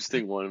an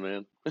interesting one,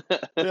 man.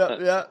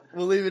 Yeah,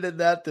 we'll leave it at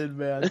that then,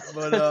 man.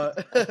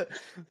 But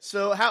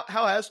so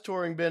how has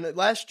touring been?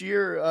 Last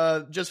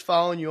year, just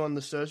following you on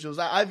the socials,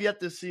 I've yet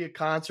to see a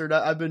concert.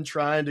 I've been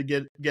trying to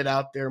get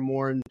out there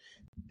more and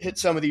hit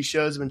some of these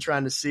shows I've been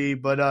trying to see,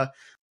 but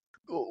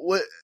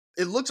what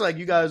it looks like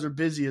you guys are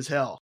busy as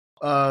hell.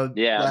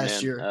 Yeah, Last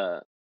man.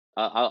 year.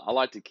 I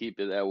like to keep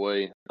it that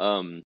way.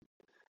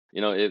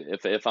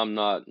 If I'm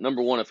not,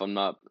 number one, if I'm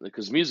not,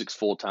 because music's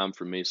full time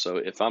for me. So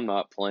if I'm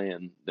not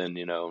playing, then,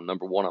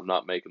 number one, I'm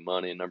not making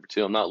money. And number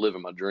two, I'm not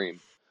living my dream.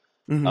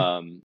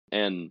 Mm-hmm.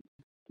 And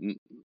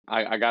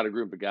I got a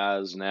group of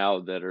guys now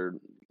that are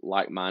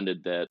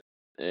like-minded, that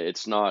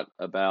it's not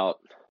about,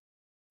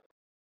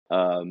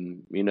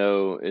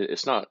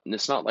 it's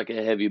not like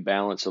a heavy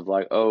balance of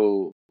like,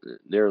 oh,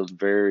 they're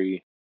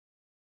very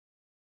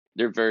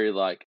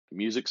like,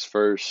 music's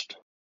first.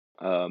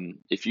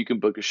 If you can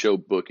book a show,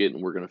 book it,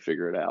 and we're going to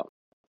figure it out.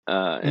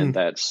 And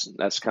that's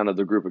kind of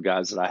the group of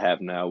guys that I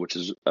have now, which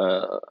is,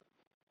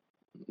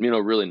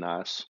 really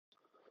nice.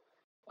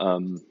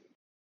 And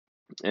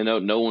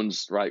no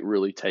one's like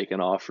really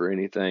taken off or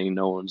anything.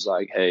 No one's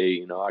like,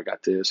 hey, I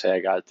got this. Hey, I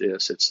got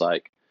this. It's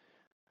like,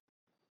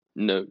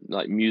 no,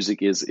 like,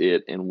 music is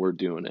it, and we're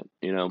doing it,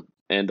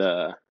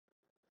 and,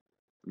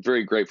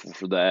 very grateful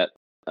for that.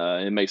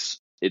 It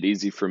makes it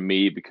easy for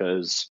me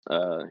because,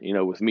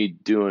 with me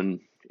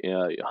doing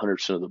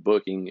 100% of the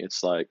booking,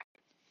 it's like,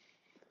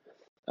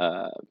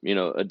 a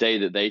day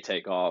that they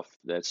take off,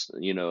 that's,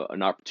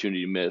 an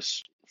opportunity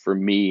missed for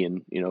me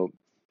and,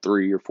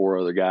 3 or 4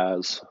 other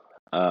guys.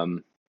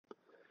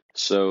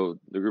 So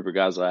the group of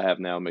guys that I have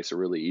now makes it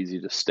really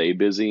easy to stay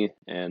busy,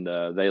 and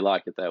they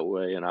like it that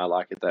way, and I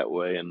like it that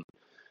way. And,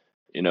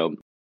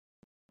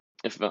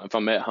 if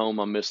I'm at home,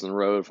 I'm missing the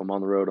road. If I'm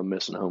on the road, I'm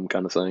missing home,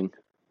 kind of thing.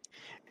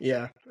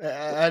 Yeah,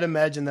 I'd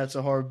imagine that's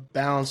a hard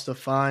balance to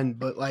find.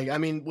 But like, I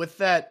mean, with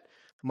that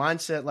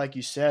mindset, like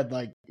you said,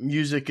 like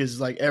music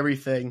is like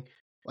everything.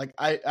 Like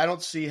I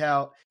don't see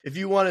how, if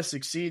you want to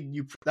succeed,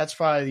 that's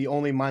probably the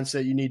only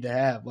mindset you need to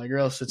have. Like, or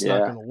else it's not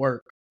Yeah. going to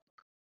work.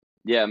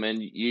 Yeah,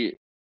 man.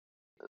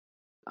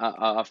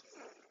 I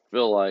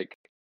feel like,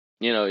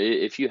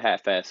 if you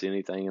half-ass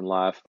anything in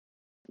life,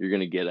 you're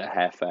going to get a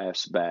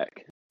half-ass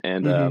back.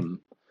 And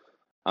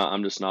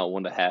I'm just not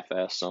one to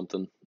half-ass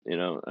something,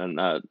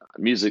 and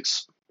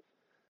music's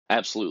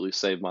absolutely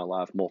saved my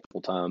life multiple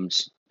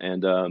times.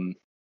 And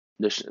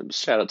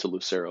shout out to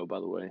Lucero, by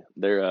the way.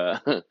 Their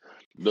the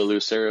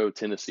Lucero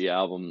Tennessee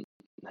album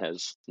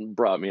has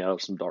brought me out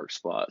of some dark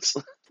spots.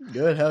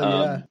 Good, hell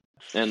yeah.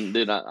 And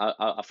then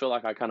I feel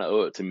like I kind of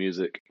owe it to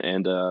music,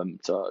 and to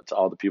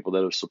all the people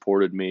that have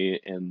supported me,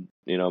 and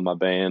my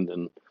band,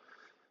 and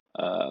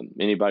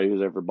anybody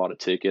who's ever bought a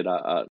ticket.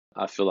 I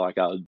feel like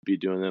I would be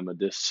doing them a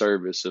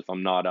disservice if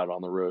I'm not out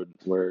on the road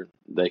where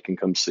they can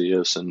come see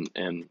us and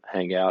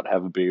hang out,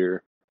 have a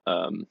beer,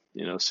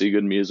 see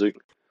good music,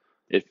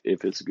 if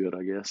it's good,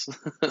 I guess.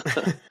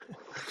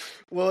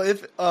 Well,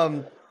 if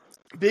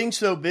being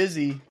so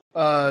busy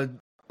on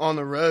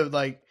the road,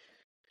 like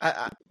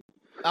I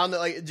don't know,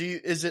 like,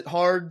 is it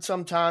hard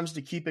sometimes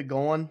to keep it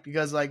going?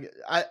 Because like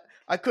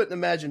I couldn't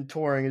imagine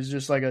touring as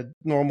just like a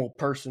normal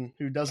person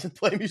who doesn't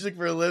play music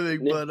for a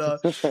living.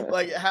 But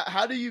like,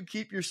 how do you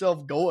keep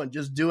yourself going?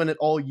 Just doing it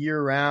all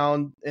year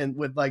round and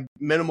with like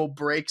minimal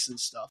breaks and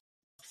stuff.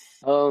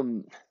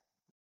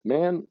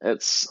 Man,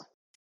 it's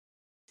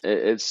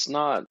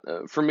not,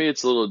 for me.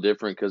 It's a little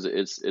different because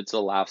it's a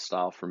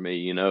lifestyle for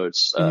me.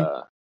 It's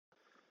a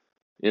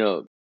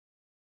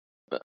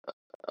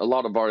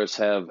lot of artists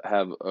have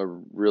a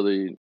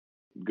really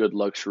good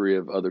luxury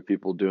of other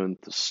people doing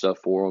the stuff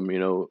for them,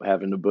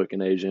 having to book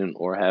an agent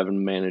or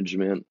having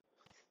management,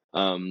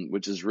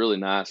 which is really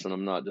nice, and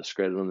I'm not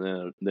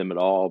discrediting them at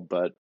all.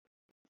 But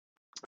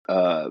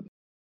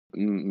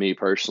me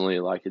personally,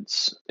 like,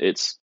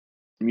 it's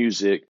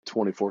music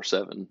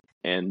 24/7,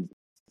 and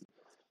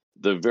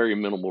the very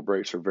minimal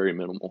breaks are very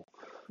minimal,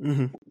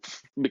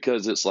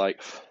 because it's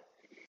like,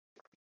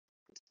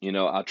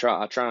 I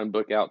try and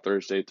book out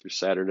Thursday through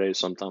Saturday,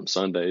 sometimes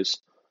Sundays.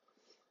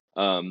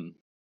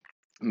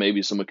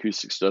 Maybe some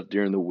acoustic stuff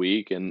during the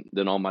week, and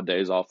then on my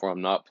days off where I'm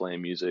not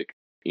playing music,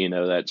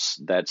 that's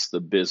the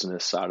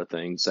business side of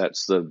things.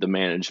 That's the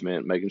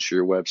management, making sure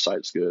your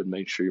website's good,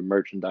 making sure your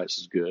merchandise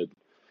is good,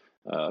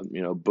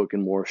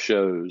 booking more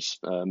shows,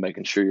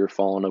 making sure you're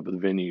following up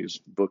with venues,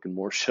 booking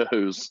more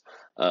shows,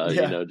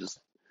 just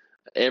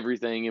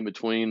everything in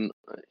between,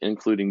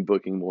 including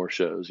booking more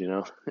shows,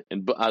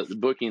 and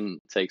booking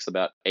takes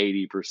about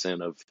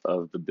 80%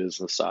 of the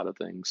business side of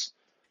things.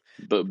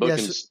 But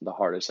booking's the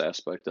hardest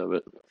aspect of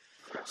it.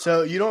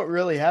 So you don't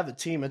really have a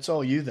team; it's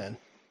all you then.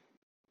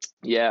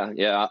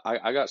 Yeah.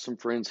 I got some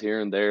friends here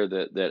and there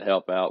that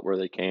help out where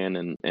they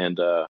can, and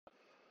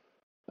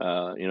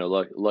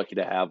lucky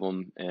to have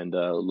them, and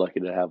lucky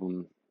to have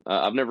them.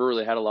 I've never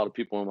really had a lot of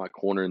people in my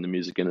corner in the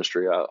music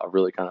industry. I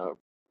really kind of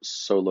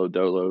solo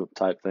dolo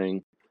type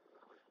thing,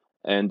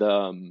 and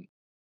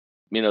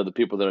the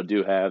people that I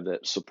do have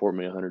that support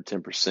me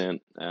 110%,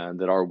 and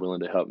that are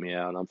willing to help me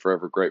out, I'm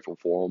forever grateful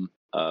for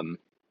them.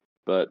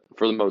 But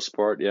for the most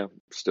part, yeah,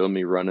 still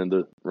me running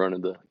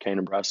the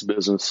Canaan Bryce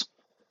business.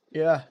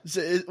 Yeah.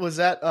 So was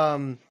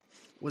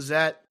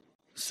that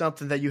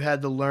something that you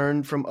had to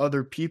learn from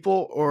other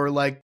people, or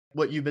like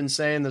what you've been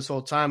saying this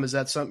whole time? Is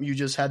that something you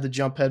just had to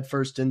jump head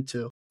first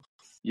into?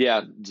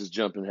 Yeah, just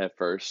jumping head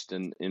first,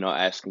 and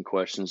asking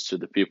questions to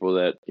the people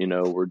that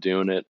were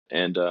doing it,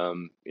 and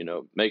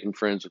making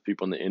friends with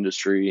people in the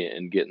industry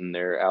and getting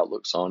their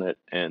outlooks on it.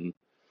 And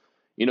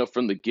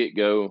from the get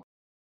go,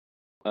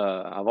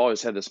 I've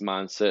always had this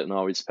mindset and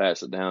always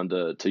pass it down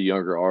to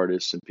younger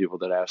artists and people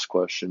that ask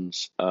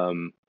questions.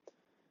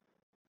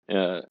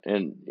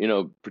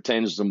 And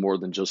pertains to more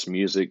than just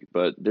music,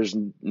 but there's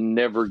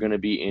never going to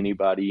be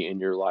anybody in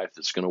your life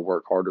that's going to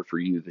work harder for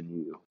you than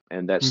you,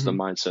 and that's the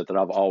mindset that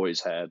I've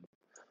always had.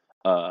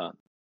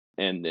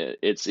 And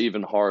it's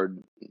even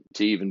hard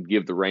to even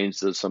give the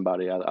reins to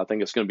somebody. I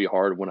think it's going to be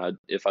hard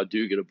if I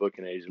do get a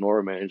booking agent or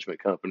a management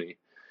company.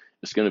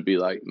 It's going to be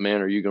like,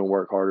 man, are you going to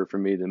work harder for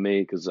me than me?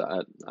 Because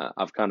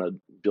I've kind of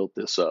built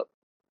this up,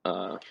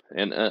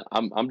 and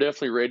I'm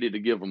definitely ready to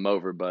give them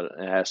over, but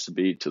it has to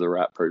be to the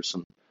right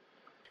person.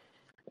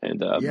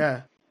 And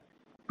yeah,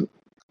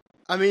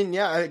 I mean,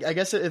 yeah, I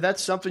guess if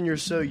that's something you're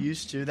so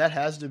used to, that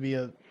has to be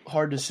a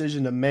hard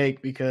decision to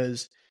make,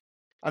 because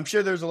I'm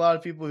sure there's a lot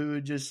of people who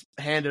would just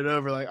hand it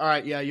over, like, all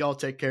right, yeah, y'all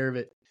take care of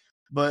it.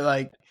 But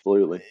like,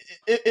 absolutely,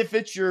 if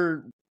it's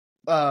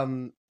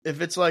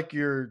if it's like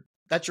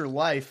that's your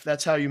life,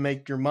 that's how you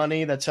make your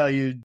money, that's how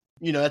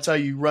that's how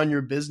you run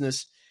your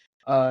business.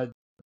 I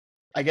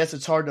guess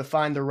it's hard to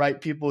find the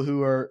right people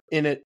who are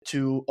in it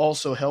to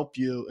also help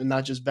you and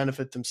not just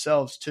benefit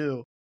themselves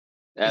too.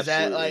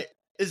 absolutely.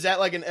 Is that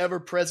like an ever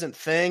present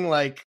thing?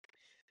 Like,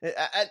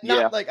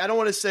 not like, I don't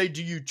want to say,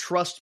 do you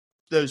trust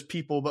those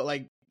people, but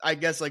like, I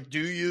guess like, do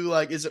you,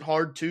 like, is it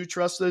hard to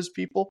trust those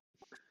people?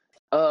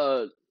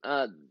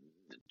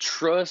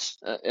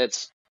 Trust.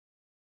 It's.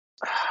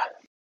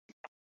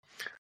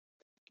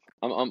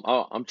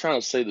 I'm trying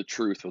to say the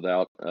truth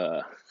without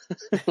that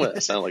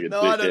sound like a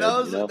No, I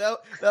know dickhead.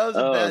 that was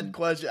a bad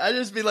question. I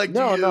just be like,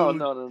 no, do you?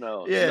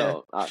 no. Yeah.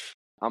 No.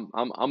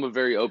 I'm a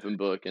very open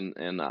book,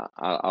 and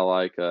I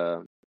like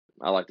to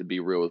be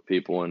real with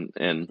people,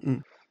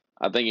 and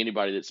I think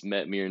anybody that's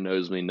met me or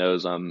knows me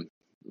knows I'm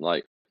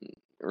like,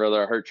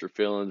 whether I hurt your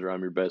feelings or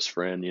I'm your best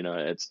friend,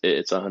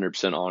 it's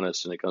 100%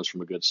 honest, and it comes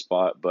from a good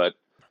spot. But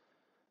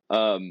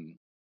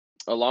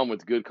along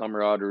with good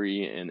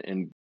camaraderie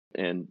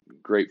and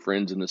great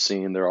friends in the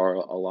scene, there are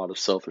a lot of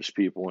selfish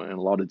people and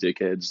a lot of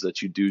dickheads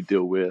that you do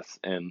deal with,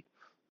 and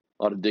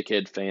a lot of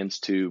dickhead fans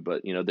too.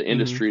 But the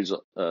industry is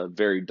a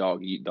very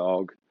dog eat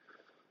dog,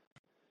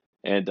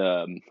 and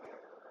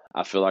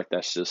I feel like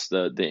that's just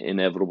the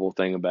inevitable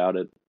thing about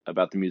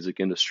the music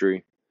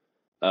industry.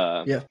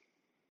 Yeah.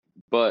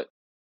 But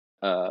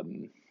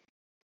you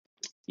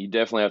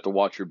definitely have to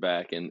watch your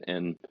back,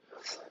 and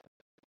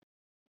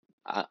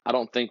I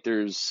don't think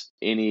there's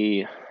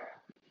any,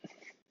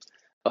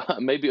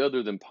 maybe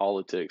other than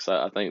politics.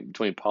 I think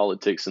between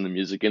politics and the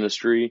music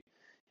industry,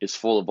 it's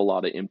full of a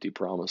lot of empty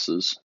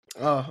promises.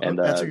 Oh, And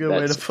that's a good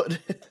way to put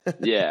it.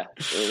 yeah,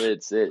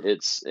 it's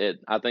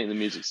I think the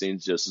music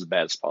scene's just as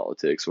bad as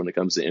politics when it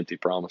comes to empty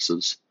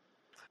promises.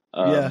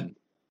 Yeah.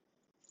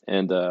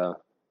 And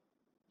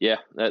yeah,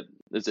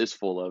 it's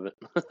full of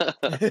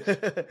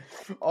it.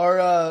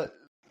 Or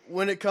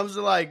when it comes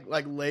to like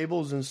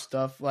labels and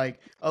stuff, like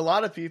a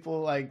lot of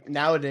people, like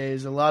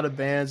nowadays, a lot of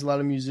bands, a lot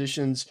of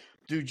musicians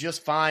do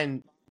just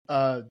fine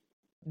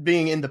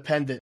being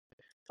independent.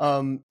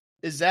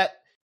 Is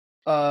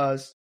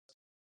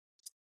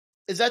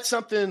that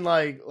something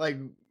like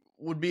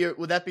would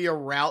that be a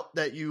route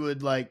that you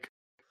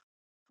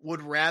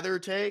would rather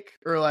take,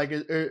 or like,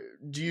 or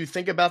do you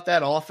think about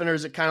that often, or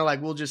is it kind of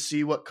like, we'll just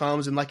see what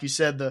comes, and like you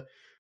said,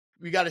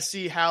 we got to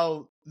see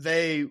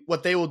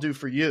what they will do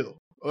for you?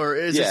 Or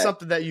is it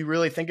something that you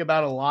really think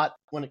about a lot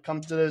when it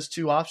comes to those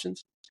two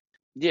options?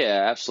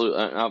 Yeah,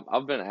 absolutely.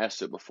 I've been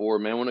asked it before,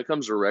 man. When it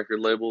comes to record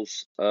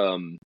labels,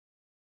 man,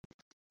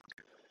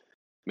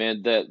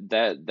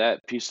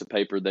 that piece of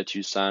paper that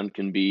you sign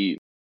can be,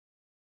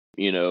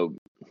 0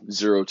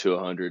 to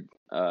 100.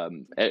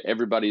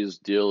 Everybody's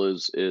deal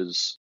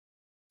is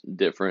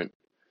different,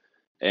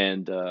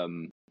 and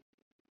the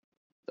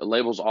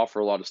labels offer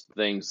a lot of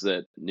things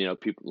that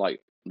people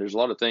like. There's a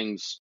lot of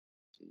things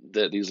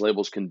that these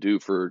labels can do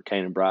for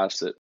Canaan Bryce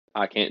that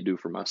I can't do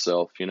for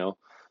myself. I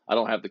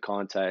don't have the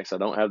contacts, I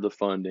don't have the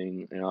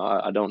funding,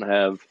 I don't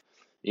have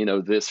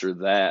this or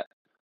that.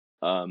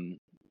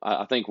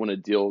 I think when a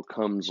deal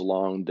comes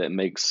along that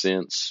makes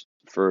sense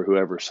for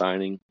whoever's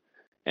signing,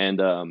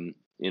 and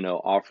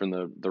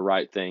offering the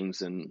right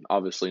things, and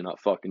obviously not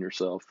fucking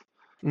yourself,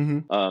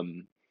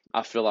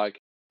 I feel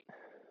like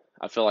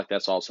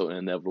that's also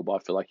inevitable. I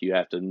feel like you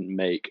have to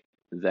make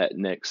that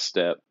next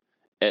step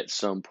at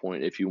some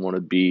point if you want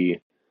to be,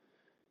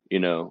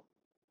 not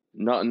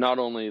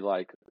only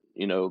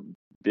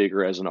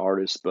bigger as an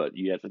artist, but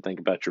you have to think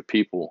about your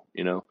people.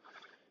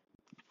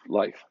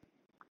 like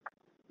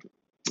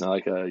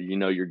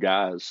your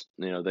guys,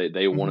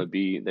 they want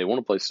to they want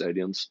to play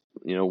stadiums,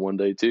 one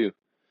day too.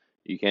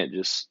 You can't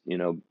just,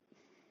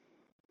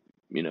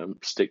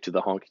 stick to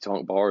the honky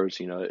tonk bars.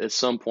 At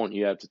some point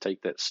you have to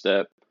take that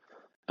step.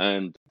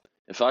 And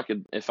if I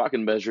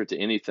can measure it to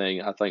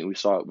anything, I think we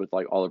saw it with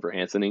like Oliver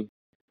Anthony,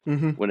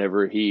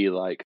 whenever he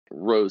like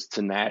rose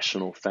to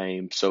national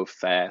fame so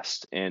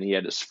fast, and he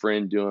had his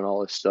friend doing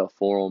all this stuff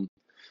for him.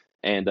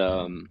 And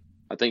I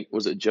think,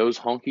 was it Joe's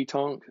Honky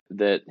Tonk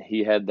that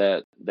he had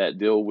that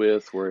deal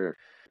with, where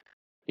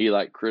he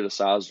like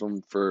criticized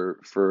them for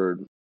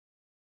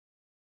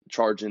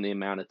charging the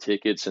amount of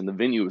tickets, and the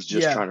venue was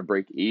just trying to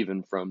break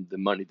even from the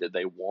money that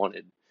they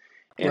wanted.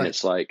 And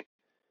it's like,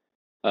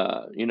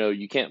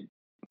 you can't,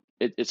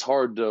 it's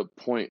hard to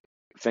point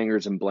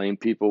fingers and blame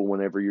people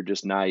whenever you're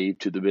just naive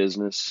to the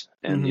business.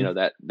 And,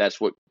 that's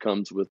what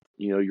comes with,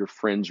 your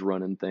friends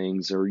running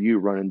things or you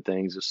running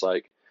things. It's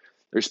like,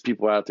 there's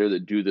people out there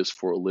that do this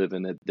for a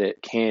living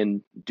that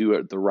can do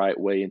it the right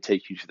way and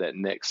take you to that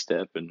next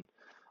step. And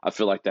I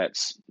feel like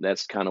that's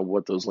kind of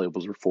what those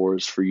labels are for,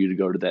 is for you to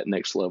go to that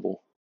next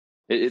level.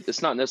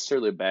 It's not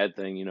necessarily a bad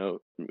thing.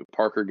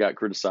 Parker got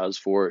criticized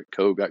for it.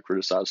 Cole got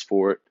criticized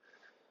for it.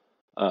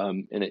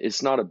 And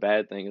it's not a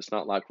bad thing. It's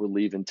not like we're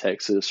leaving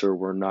Texas or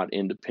we're not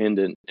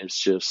independent. It's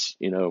just,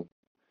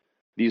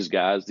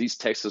 these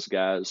Texas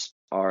guys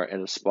are at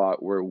a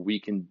spot where we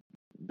can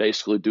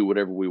basically do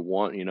whatever we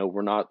want.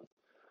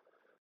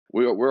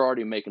 We're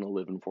already making a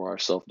living for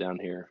ourselves down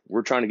here.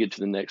 We're trying to get to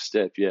the next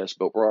step, yes,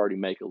 but we're already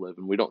making a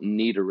living. We don't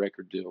need a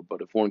record deal,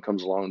 but if one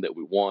comes along that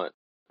we want,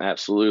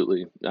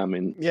 absolutely. I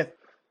mean,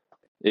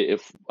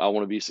 if I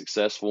want to be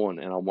successful and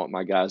I want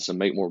my guys to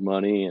make more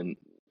money and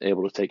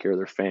able to take care of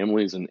their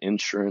families and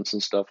insurance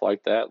and stuff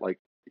like that, like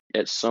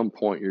at some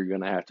point you're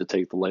going to have to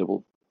take the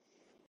label.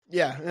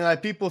 Yeah,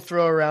 and people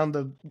throw around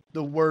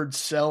the word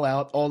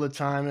sellout all the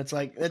time. It's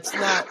like, it's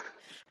not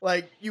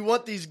like, you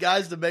want these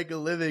guys to make a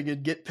living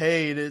and get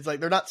paid. It's like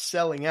they're not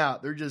selling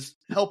out; they're just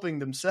helping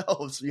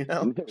themselves.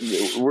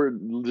 We're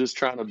just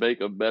trying to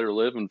make a better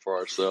living for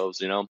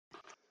ourselves.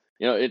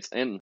 It's,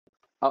 and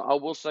I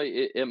will say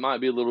it might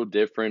be a little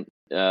different.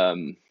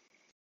 With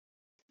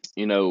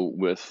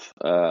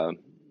and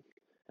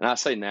I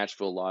say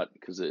Nashville a lot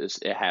because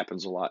it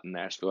happens a lot in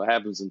Nashville. It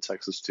happens in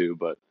Texas too,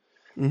 but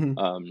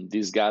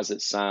these guys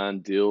that sign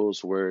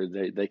deals where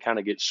they kind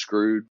of get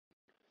screwed,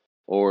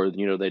 or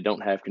they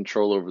don't have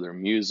control over their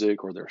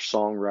music or their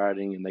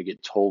songwriting, and they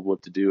get told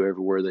what to do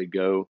everywhere they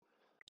go.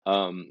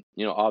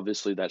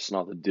 Obviously that's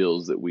not the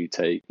deals that we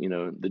take.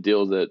 The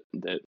deals that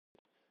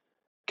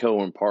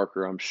Cole and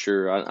Parker, I'm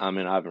sure, I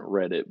mean, I haven't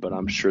read it, but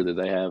I'm sure that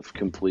they have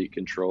complete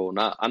control. And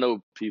I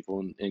know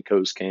people in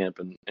Cole's camp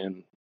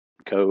and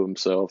Cole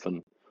himself,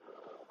 and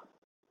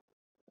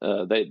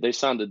they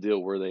signed a deal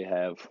where they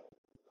have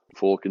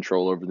full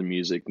control over the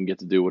music and get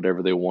to do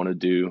whatever they want to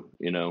do,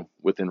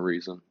 within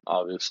reason,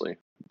 obviously.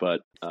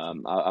 But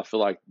I feel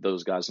like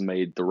those guys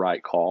made the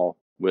right call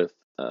with,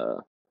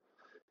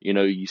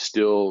 you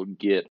still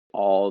get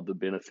all the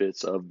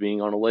benefits of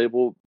being on a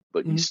label,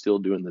 but you still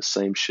doing the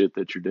same shit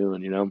that you're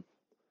doing,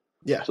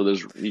 Yeah. So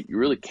you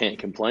really can't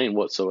complain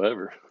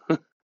whatsoever.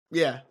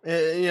 Yeah.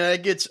 I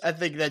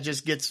think that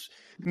just gets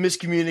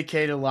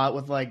miscommunicated a lot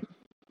with like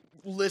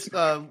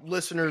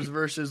listeners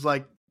versus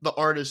like the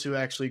artists who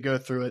actually go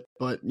through it.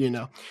 But,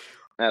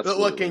 but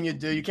what can you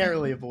do? You can't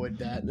really avoid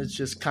that. It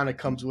just kind of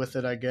comes with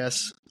it, I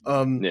guess.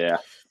 Yeah.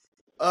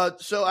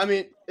 So, I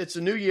mean, it's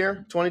a new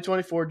year,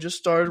 2024, just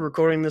started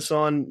recording this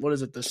on, what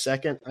is it, the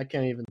 2nd? I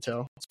can't even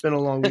tell. It's been a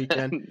long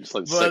weekend. It's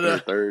like second or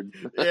third.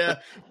 Yeah.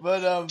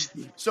 But,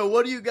 so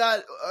what do you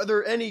got? Are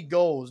there any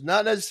goals?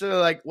 Not necessarily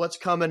like what's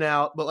coming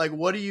out, but like,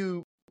 what do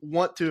you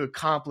want to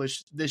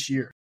accomplish this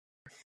year?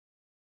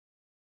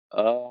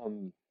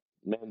 Man,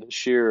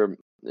 this year,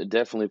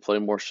 definitely play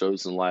more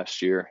shows than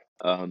last year.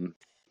 Man,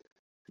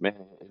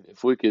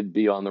 if we could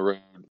be on the road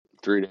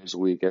 3 days a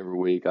week, every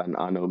week,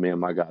 I know me and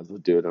my guys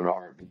would do it in a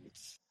heartbeat.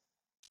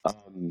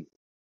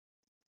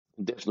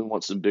 Definitely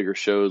want some bigger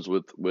shows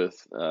with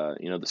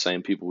the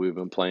same people we've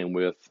been playing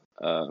with,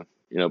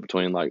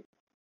 between like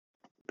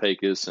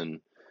Pecos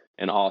and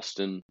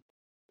Austin,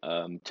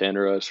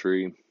 Tanner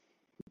Usry.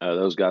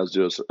 Those guys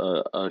do us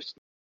a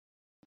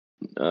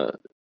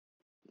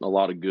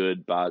lot of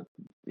good by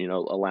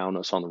allowing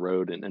us on the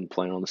road and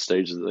playing on the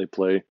stages that they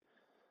play.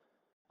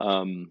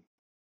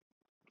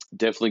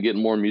 Definitely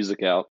getting more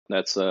music out.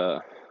 That's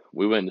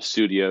we went in the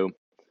studio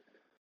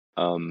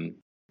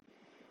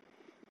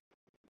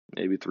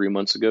maybe 3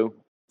 months ago.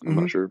 I'm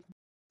not sure,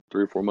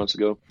 3 or 4 months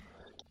ago.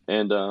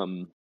 And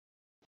I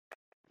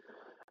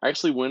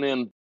actually went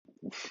in,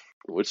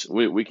 which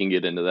we can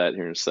get into that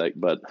here in a sec,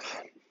 but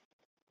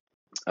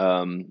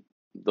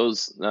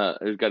those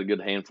we've got a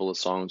good handful of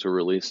songs we're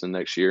releasing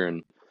next year,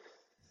 and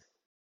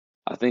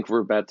I think we're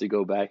about to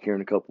go back here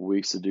in a couple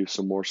weeks to do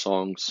some more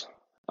songs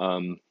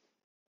over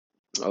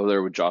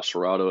there with Josh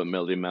Serrato at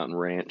Melody Mountain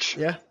Ranch.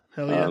 Yeah,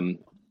 hell yeah.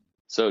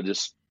 So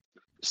just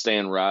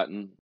staying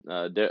writing.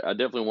 I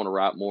definitely want to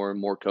write more and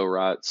more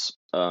co-writes.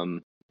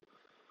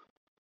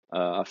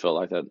 I felt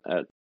like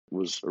that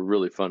was a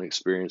really fun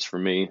experience for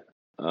me.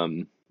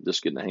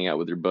 Just getting to hang out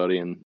with your buddy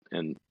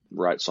and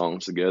write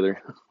songs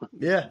together.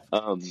 Yeah.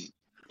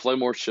 Play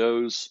more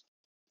shows.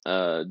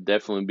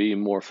 Definitely be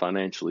more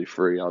financially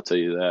free. I'll tell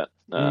you that.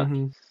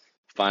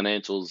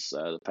 Financials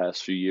the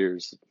past few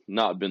years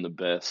not been the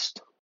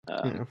best.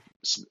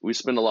 We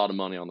spend a lot of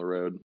money on the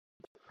road.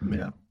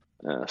 Yeah.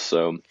 But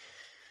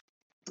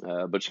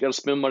you got to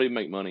spend money to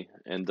make money,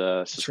 and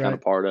it's just kind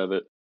of part of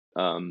it.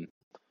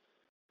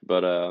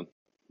 But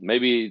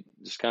maybe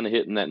just kind of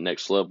hitting that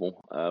next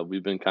level.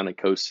 We've been kind of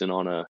coasting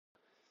on a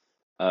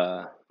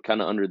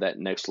kind of under that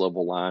next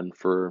level line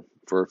for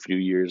a few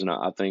years, and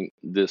I think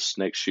this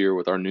next year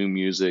with our new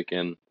music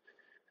and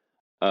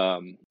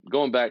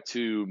going back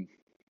to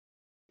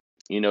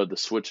the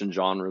switching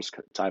genres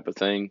type of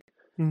thing,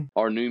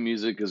 our new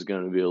music is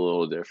going to be a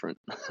little different.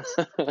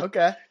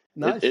 Okay.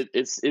 Nice.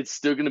 It's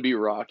still going to be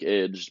rock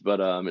edged, but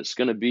it's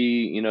going to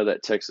be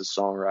that Texas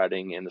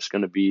songwriting, and it's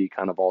going to be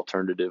kind of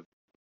alternative,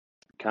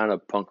 kind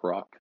of punk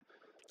rock.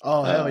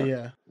 Oh hell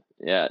yeah!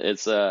 Yeah,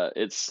 it's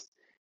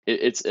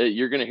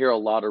you're going to hear a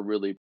lot of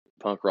really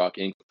punk rock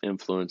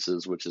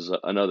influences, which is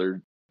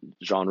another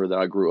genre that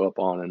I grew up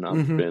on, and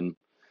I've been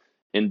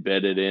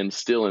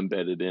still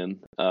embedded in.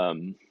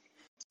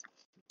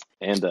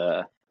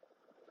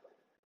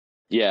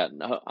 Yeah,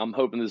 I'm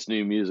hoping this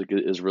new music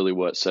is really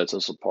what sets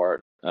us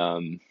apart.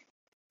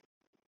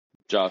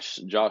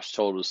 Josh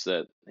told us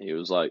that he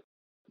was like,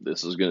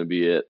 "This is going to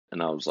be it,"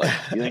 and I was like,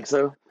 "You think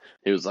so?"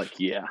 He was like,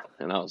 "Yeah,"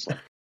 and I was like,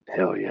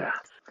 "Hell yeah!"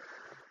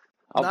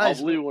 I'll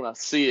believe when I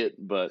see it,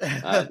 but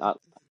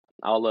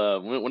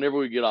I'll whenever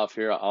we get off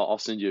here, I'll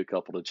send you a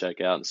couple to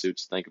check out and see what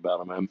you think about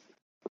them, man.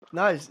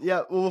 Nice.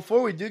 Yeah. Well,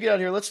 before we do get out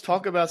here, let's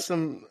talk about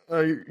some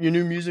your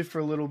new music for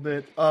a little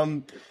bit.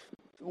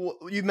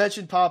 You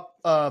mentioned punk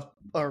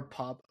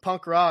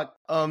rock.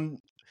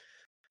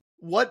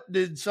 What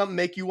did something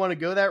make you want to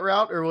go that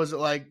route, or was it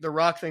like the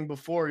rock thing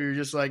before? You're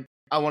just like,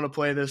 I want to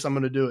play this, I'm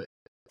going to do it.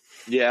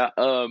 Yeah.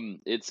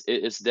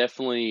 It's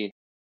definitely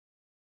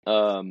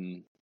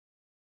it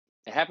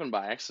happened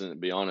by accident, to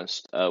be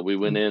honest. We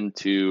went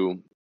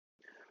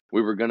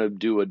we were going to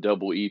do a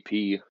double EP.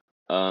 We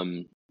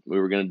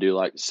were going to do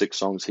like 6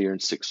 songs here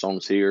and 6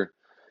 songs here.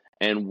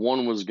 And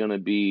one was going to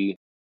be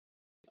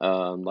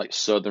like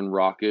Southern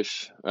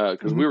rockish,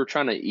 because we were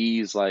trying to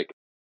ease like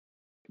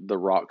the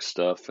rock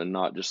stuff and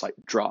not just like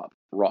drop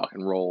rock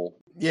and roll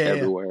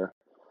everywhere.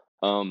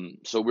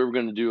 So we were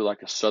going to do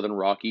like a Southern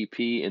rock EP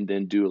and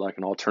then do like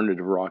an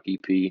alternative rock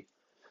EP.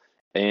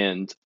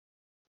 And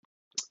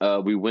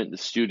we went to the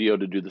studio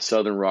to do the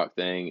Southern rock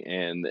thing,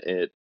 and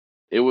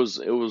it was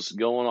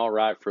going all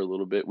right for a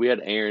little bit. We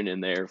had Aaron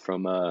in there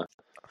from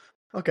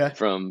Austin.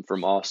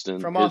 From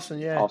Austin,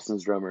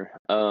 Austin's drummer.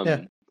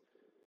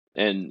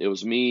 And it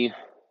was me,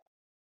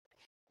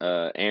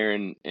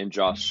 Aaron, and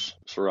Josh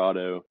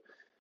Serrato,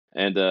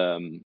 and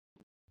Aaron's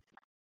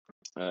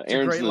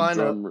in the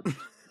drummer.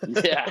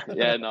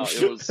 Yeah, no,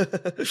 it was.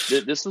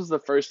 This was the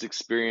first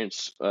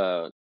experience.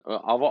 I've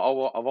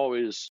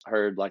always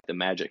heard like the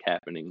magic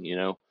happening,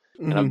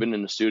 and I've been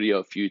in the studio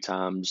a few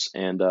times,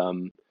 and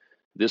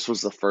this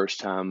was the first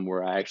time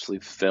where I actually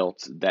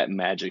felt that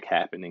magic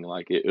happening.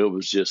 Like it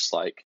was just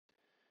like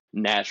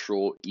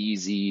natural,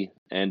 easy,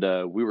 and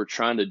we were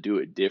trying to do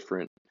it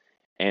different.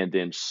 And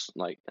then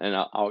and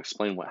I'll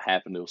explain what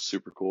happened. It was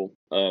super cool.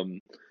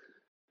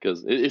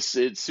 Because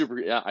it's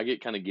super. I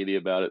get kind of giddy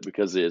about it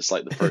because it's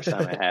like the first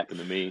time it happened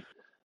to me.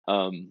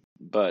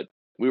 But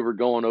we were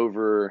going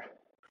over.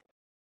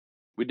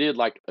 We did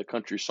like a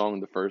country song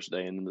the first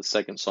day, and then the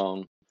second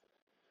song.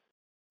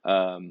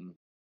 It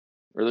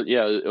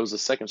was the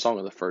second song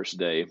of the first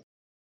day.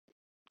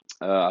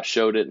 I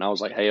showed it, and I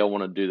was like, "Hey, I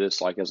want to do this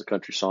like as a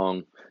country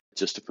song,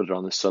 just to put it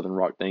on this Southern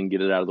rock thing,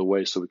 get it out of the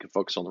way, so we can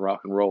focus on the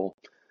rock and roll."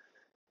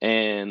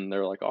 And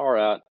they're like, "All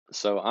right."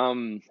 So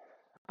I'm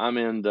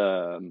in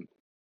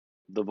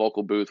the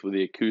vocal booth with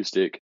the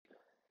acoustic.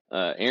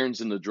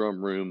 Aaron's in the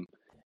drum room,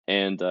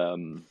 and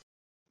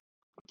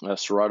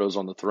Serrato's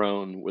on the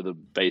throne with a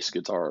bass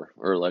guitar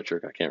or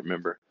electric. I can't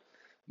remember,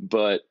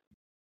 but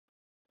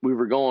we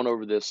were going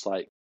over this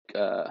like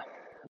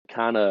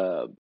kind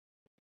of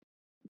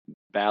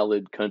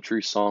ballad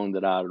country song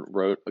that I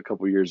wrote a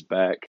couple years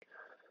back.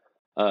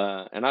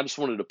 And I just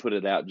wanted to put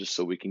it out just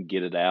so we can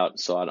get it out.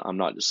 So I'm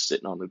not just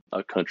sitting on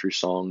a country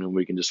song and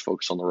we can just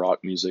focus on the rock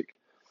music.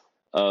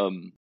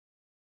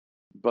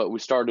 But we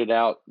started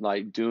out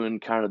like doing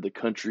kind of the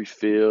country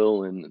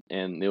feel, and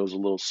it was a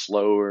little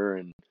slower.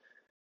 And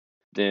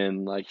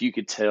then like you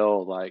could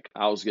tell, like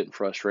I was getting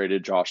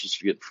frustrated. Josh was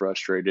getting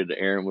frustrated.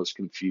 Aaron was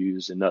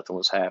confused and nothing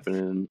was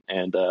happening.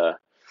 And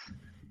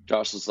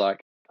Josh was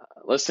like,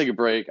 "Let's take a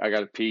break. I got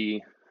to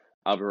pee.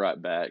 I'll be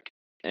right back."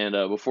 And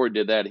before he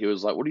did that, he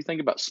was like, "What do you think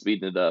about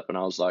speeding it up?" And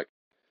I was like,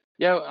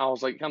 "Yeah," I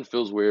was like, "It kind of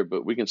feels weird,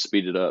 but we can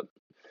speed it up."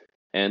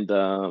 And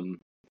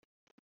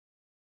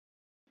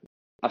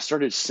I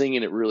started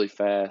singing it really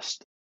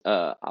fast.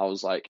 I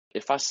was like,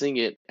 if I sing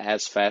it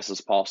as fast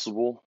as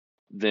possible,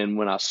 then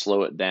when I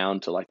slow it down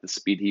to like the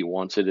speed he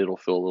wants it, it'll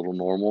feel a little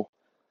normal.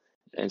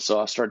 And so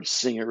I started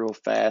singing real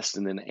fast,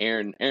 and then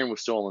Aaron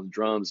was still on the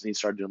drums, and he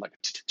started doing like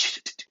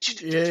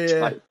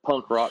like a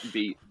punk rock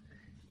beat.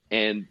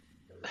 And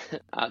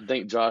I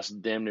think Josh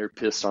damn near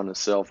pissed on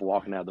himself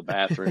walking out of the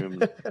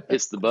bathroom,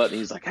 hits the button.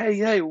 He's like,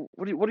 hey,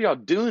 what are y'all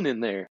doing in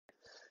there?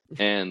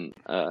 And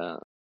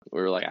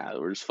we were like,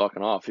 we're just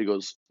fucking off. He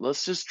goes,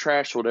 let's just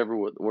trash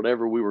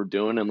whatever we were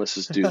doing, and let's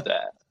just do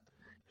that.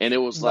 And it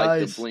was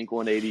like the Blink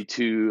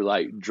 182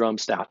 like drum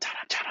style.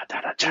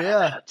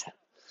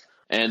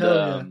 And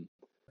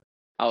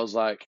I was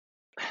like,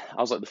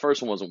 the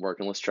first one wasn't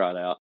working. Let's try it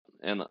out.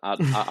 And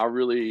I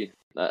really,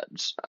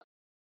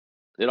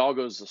 it all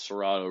goes to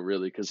Serato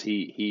really, because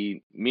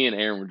me and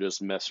Aaron were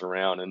just messing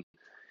around, and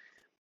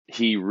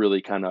he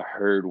really kind of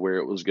heard where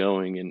it was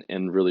going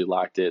and really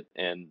liked it.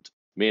 And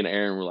me and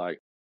Aaron were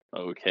like,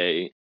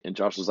 okay. And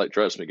Josh was like,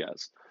 trust me,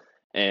 guys.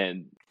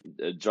 And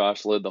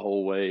Josh led the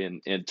whole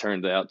way, and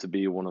turned out to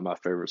be one of my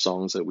favorite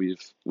songs that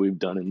we've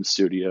done in the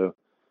studio.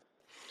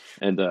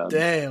 And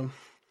damn.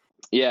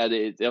 Yeah,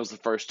 that was the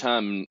first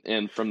time,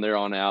 and from there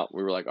on out,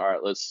 we were like, all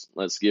right, let's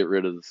get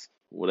rid of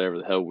whatever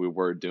the hell we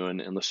were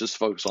doing, and let's just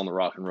focus on the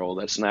rock and roll.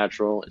 That's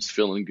natural. It's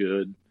feeling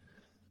good.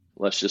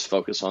 Let's just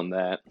focus on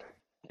that.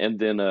 And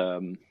then I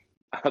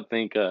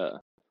think I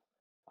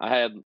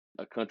had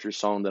a country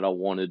song that I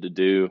wanted to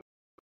do,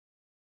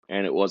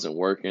 and it wasn't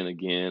working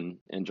again.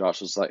 And Josh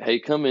was like, hey,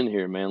 come in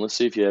here, man. Let's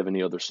see if you have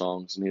any other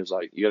songs. And he was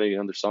like, you got any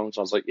other songs?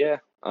 I was like, yeah.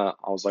 I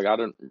was like, I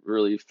didn't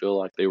really feel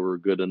like they were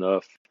good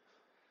enough.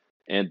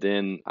 And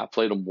then I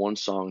played him one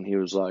song, and he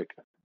was like,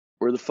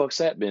 where the fuck's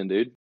that been,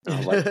 dude? And I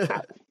was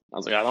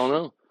like, I don't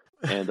know.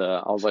 And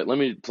I was like, let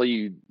me play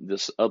you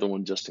this other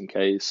one just in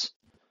case,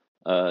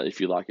 if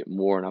you like it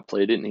more. And I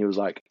played it, and he was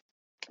like,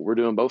 we're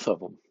doing both of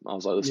them. I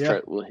was like,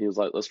 he was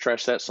like, let's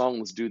trash that song.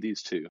 Let's do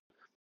these two.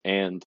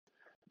 And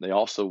they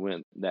also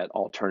went that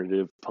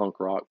alternative punk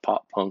rock,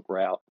 pop punk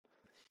route,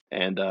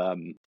 and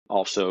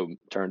also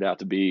turned out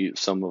to be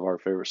some of our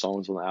favorite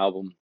songs on the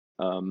album.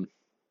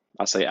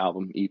 I say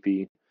album,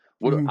 EP.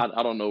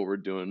 I don't know what we're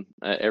doing.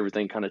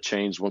 Everything kind of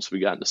changed once we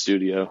got in the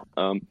studio.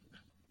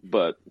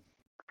 But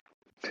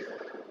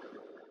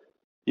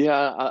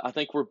yeah, I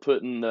think we're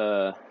putting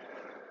the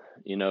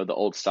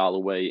old style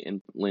away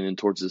and leaning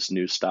towards this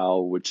new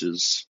style, which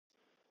is,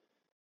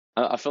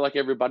 I feel like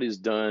everybody's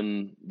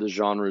done the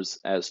genres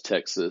as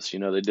Texas.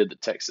 They did the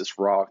Texas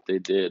rock,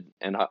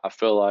 and I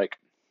feel like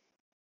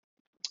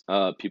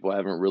people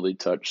haven't really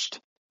touched.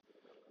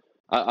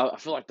 I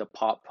feel like the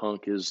pop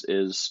punk is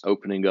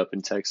opening up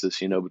in Texas,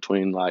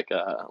 between like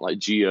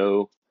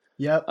Geo,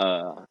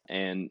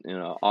 and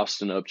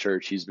Austin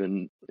Upchurch. He's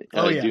been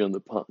doing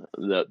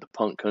the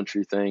punk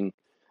country thing,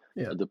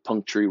 the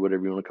punk tree,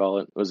 whatever you want to call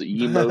it. Was it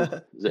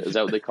emo? is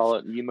that what they call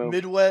it? Emo?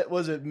 Midwest?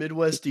 Was it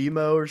Midwest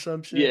emo or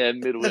some shit? Yeah,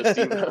 Midwest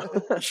emo.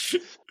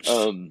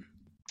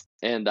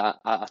 And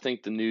I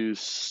think the new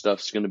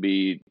stuff's going to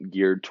be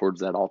geared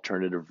towards that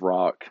alternative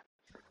rock,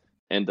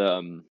 and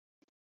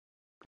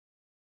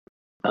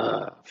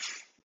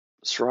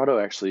Serato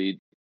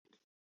actually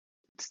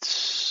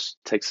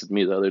texted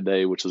me the other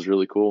day, which was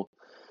really cool.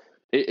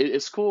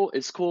 It's cool.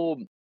 It's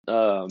cool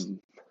that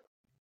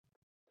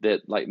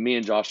like me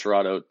and Josh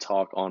Serato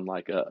talk on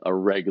like a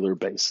regular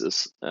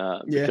basis,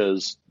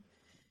 because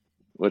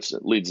which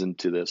leads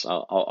into this.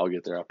 I'll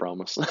get there. I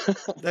promise.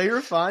 No,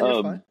 you're fine.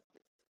 You're fine.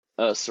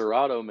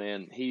 Serato,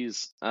 man,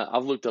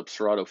 I've looked up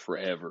Serato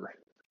forever.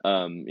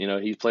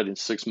 He played in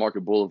 6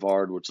 Market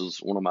Boulevard, which is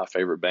one of my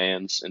favorite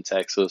bands in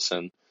Texas,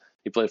 and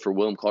he played for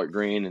William Clark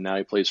Green, and now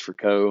he plays for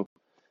Co.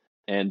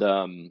 And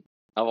I've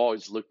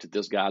always looked at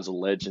this guy as a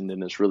legend,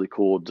 and it's really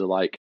cool to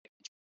like,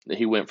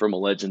 he went from a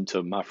legend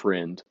to my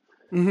friend.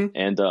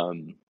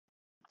 And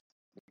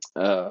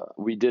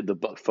we did the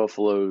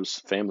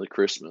Buffalo's Family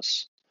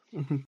Christmas,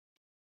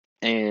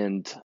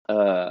 and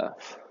I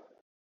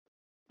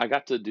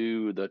got to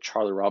do the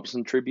Charlie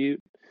Robinson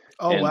tribute.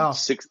 Oh, and wow.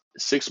 6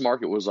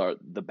 Market was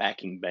the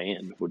backing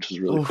band, which was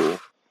really cool.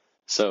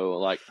 So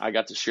like I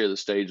got to share the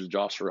stage with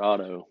Josh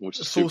Serato, which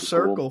is full super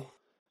circle. Cool.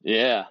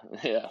 Yeah.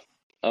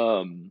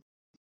 And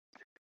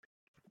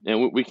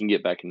we can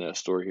get back into that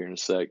story here in a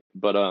sec.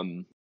 But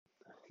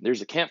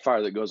there's a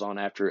campfire that goes on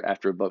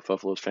after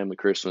Buffalo's Family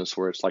Christmas,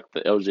 where it's like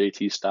the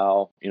LJT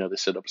style. They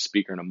set up a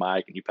speaker and a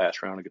mic, and you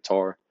pass around a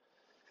guitar.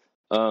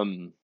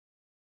 And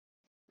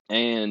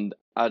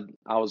I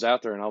was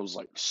out there, and I was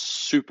like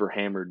super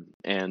hammered,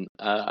 and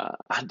I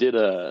did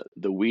the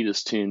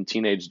Wheatus tune,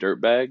 Teenage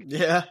Dirtbag.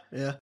 Yeah.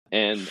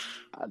 And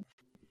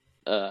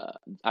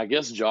I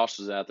guess Josh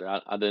was out there.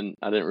 I didn't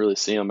really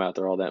see him out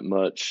there all that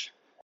much.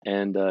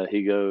 And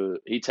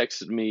he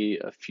texted me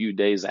a few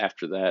days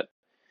after that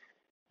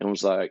and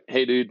was like,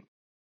 hey dude,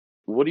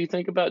 what do you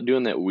think about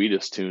doing that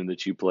Wheatus tune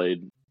that you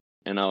played?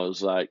 And I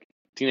was like,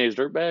 Teenage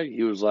Dirtbag?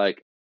 He was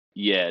like,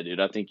 yeah, dude,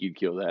 I think you'd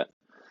kill that.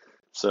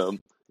 So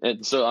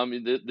I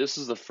mean, this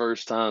is the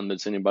first time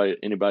that's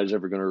anybody's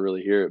ever going to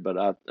really hear it,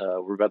 but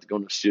we're about to go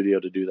in the studio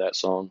to do that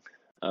song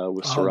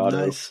with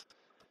Serato. Nice.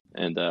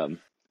 And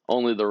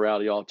only the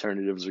Rowdy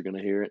Alternatives are going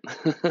to hear it.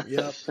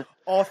 Yep.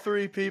 All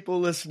 3 people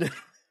listening.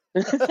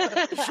 But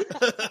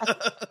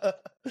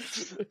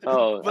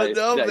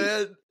no,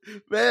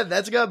 man,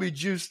 that's gotta be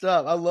juiced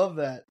up. I love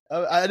that.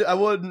 I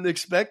wouldn't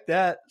expect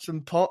that.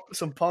 Some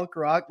punk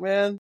rock,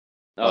 man.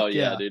 Oh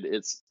yeah, dude,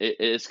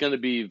 it's going to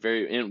be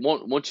very. And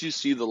once you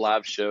see the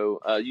live show,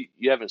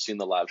 you haven't seen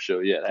the live show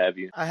yet, have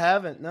you? I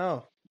haven't.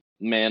 No.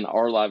 Man,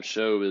 our live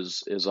show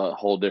is a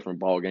whole different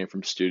ball game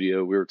from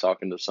studio. We were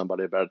talking to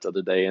somebody about it the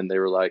other day, and they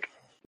were like,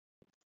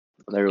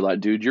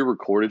 dude, your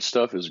recorded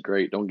stuff is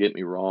great. Don't get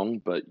me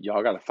wrong, but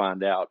y'all got to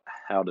find out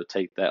how to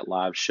take that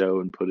live show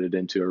and put it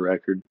into a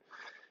record.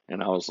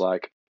 And I was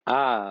like,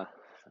 I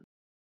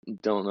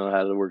don't know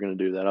how we're going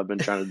to do that. I've been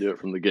trying to do it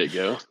from the get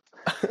go,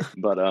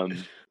 but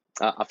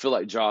I feel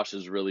like Josh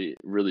is really,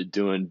 really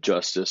doing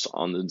justice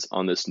on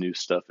this new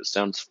stuff. It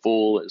sounds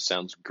full. It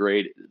sounds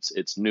great.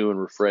 It's new and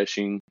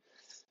refreshing.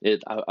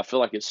 I feel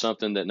like it's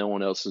something that no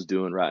one else is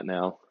doing right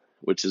now,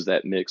 which is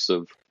that mix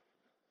of,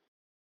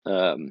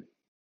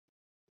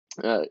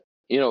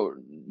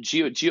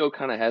 Geo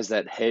kind of has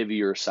that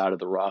heavier side of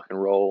the rock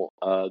and roll.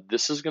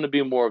 This is going to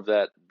be more of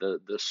that the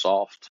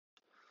soft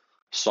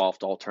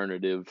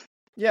alternative.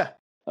 Yeah.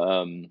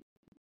 Punk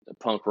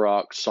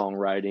rock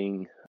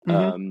songwriting.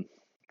 Mm-hmm.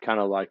 Kind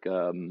of like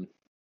the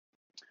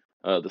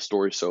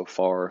story so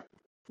far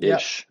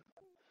ish.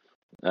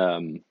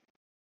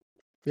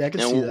 Yeah, I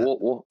can see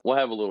that. We'll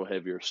have a little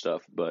heavier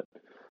stuff, but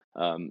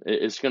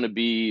it's going to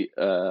be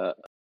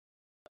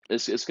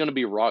it's going to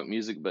be rock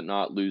music, but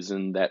not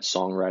losing that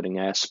songwriting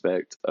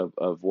aspect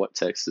of what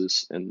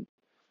Texas and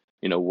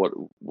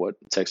what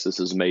Texas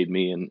has made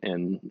me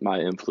and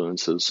my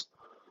influences.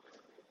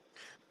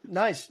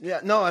 Nice. Yeah.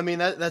 No, I mean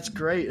that's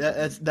great.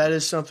 That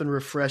is something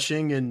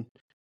refreshing and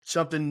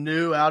something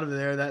new out of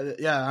there.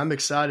 I'm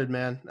excited,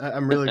 man.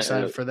 I'm really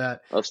excited for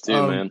that. Us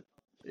too, man.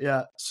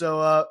 Yeah.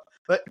 So,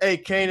 but hey,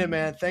 Canaan,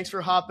 man, thanks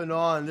for hopping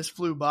on. This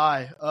flew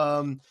by.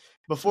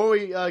 Before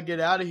we get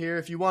out of here,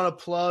 if you want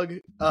to plug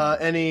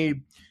any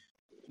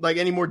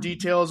more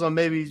details on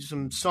maybe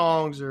some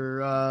songs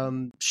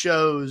or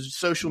shows,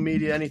 social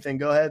media, anything,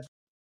 go ahead.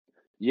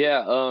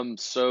 Yeah.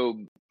 So,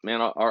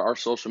 man, our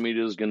social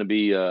media is going to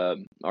be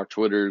our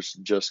Twitter's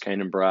just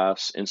Canaan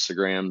Bryce,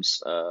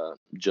 Instagram's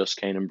just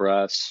Canaan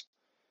Bryce,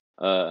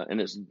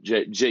 and it's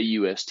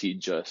JUST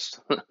just.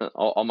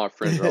 all my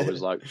friends are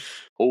always like,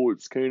 "Oh,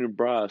 it's Canaan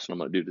Bryce," and I'm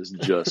like, "Dude, it's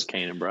just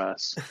Canaan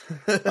Bryce."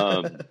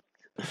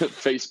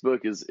 Facebook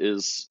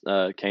is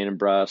Canaan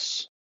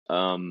Bryce. We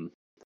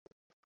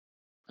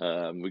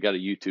got a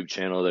YouTube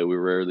channel that we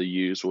rarely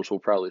use, which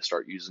we'll probably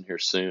start using here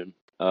soon.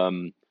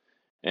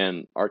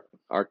 And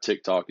our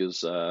TikTok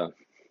is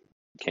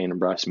Canaan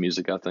Bryce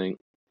Music, I think,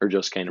 or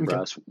just Canaan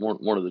Bryce,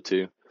 one of the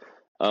two.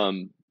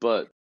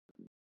 But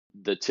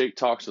the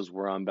TikToks is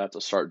where I'm about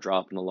to start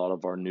dropping a lot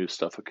of our new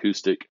stuff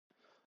acoustic.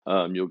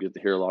 You'll get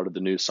to hear a lot of the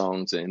new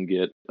songs and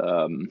get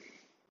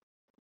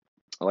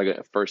like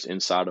a first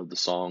insight of the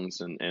songs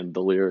and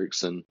the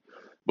lyrics and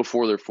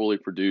before they're fully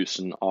produced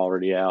and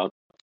already out.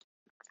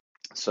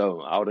 So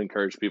I would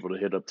encourage people to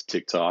hit up the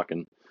TikTok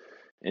and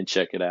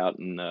check it out.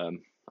 And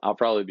I'll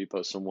probably be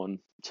posting one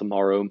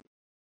tomorrow,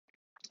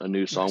 a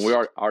new song. Nice. We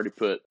already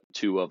put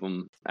 2 of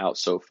them out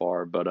so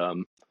far, but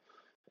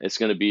it's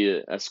going to be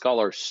it's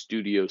called our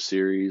studio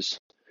series.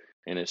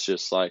 And it's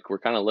just like we're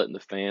kind of letting the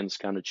fans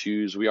kind of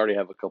choose. We already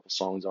have a couple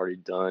songs already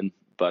done,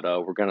 but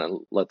we're going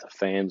to let the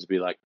fans be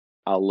like,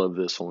 I love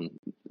this one.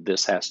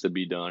 This has to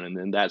be done. And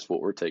then that's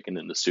what we're taking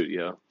in the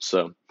studio.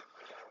 So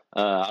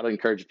I'd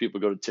encourage people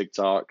to go to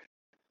TikTok.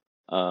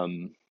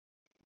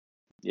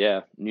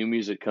 Yeah, new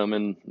music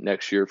coming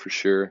next year for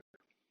sure.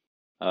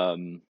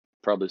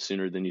 Probably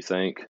sooner than you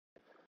think.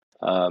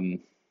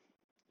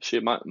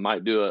 Shit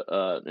might do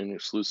an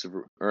exclusive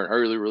or an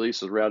early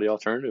release of Rowdy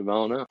Alternative. I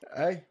don't know.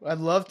 Hey, I'd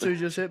love to.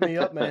 Just hit me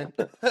up, man.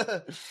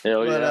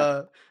 Hell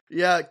yeah.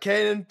 Yeah,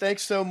 Canaan,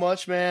 thanks so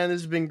much, man.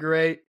 This has been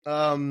great.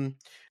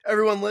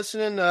 Everyone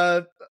listening,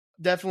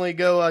 definitely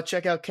go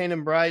check out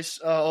Canaan Bryce.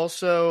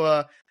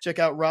 Also, check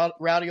out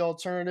Rowdy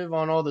Alternative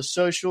on all the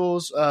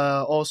socials.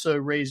 Also,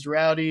 Raised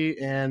Rowdy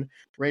and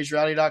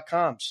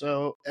RaisedRowdy.com.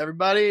 So,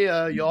 everybody,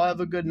 y'all have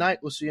a good night.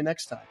 We'll see you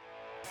next time.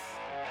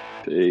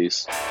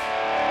 Peace.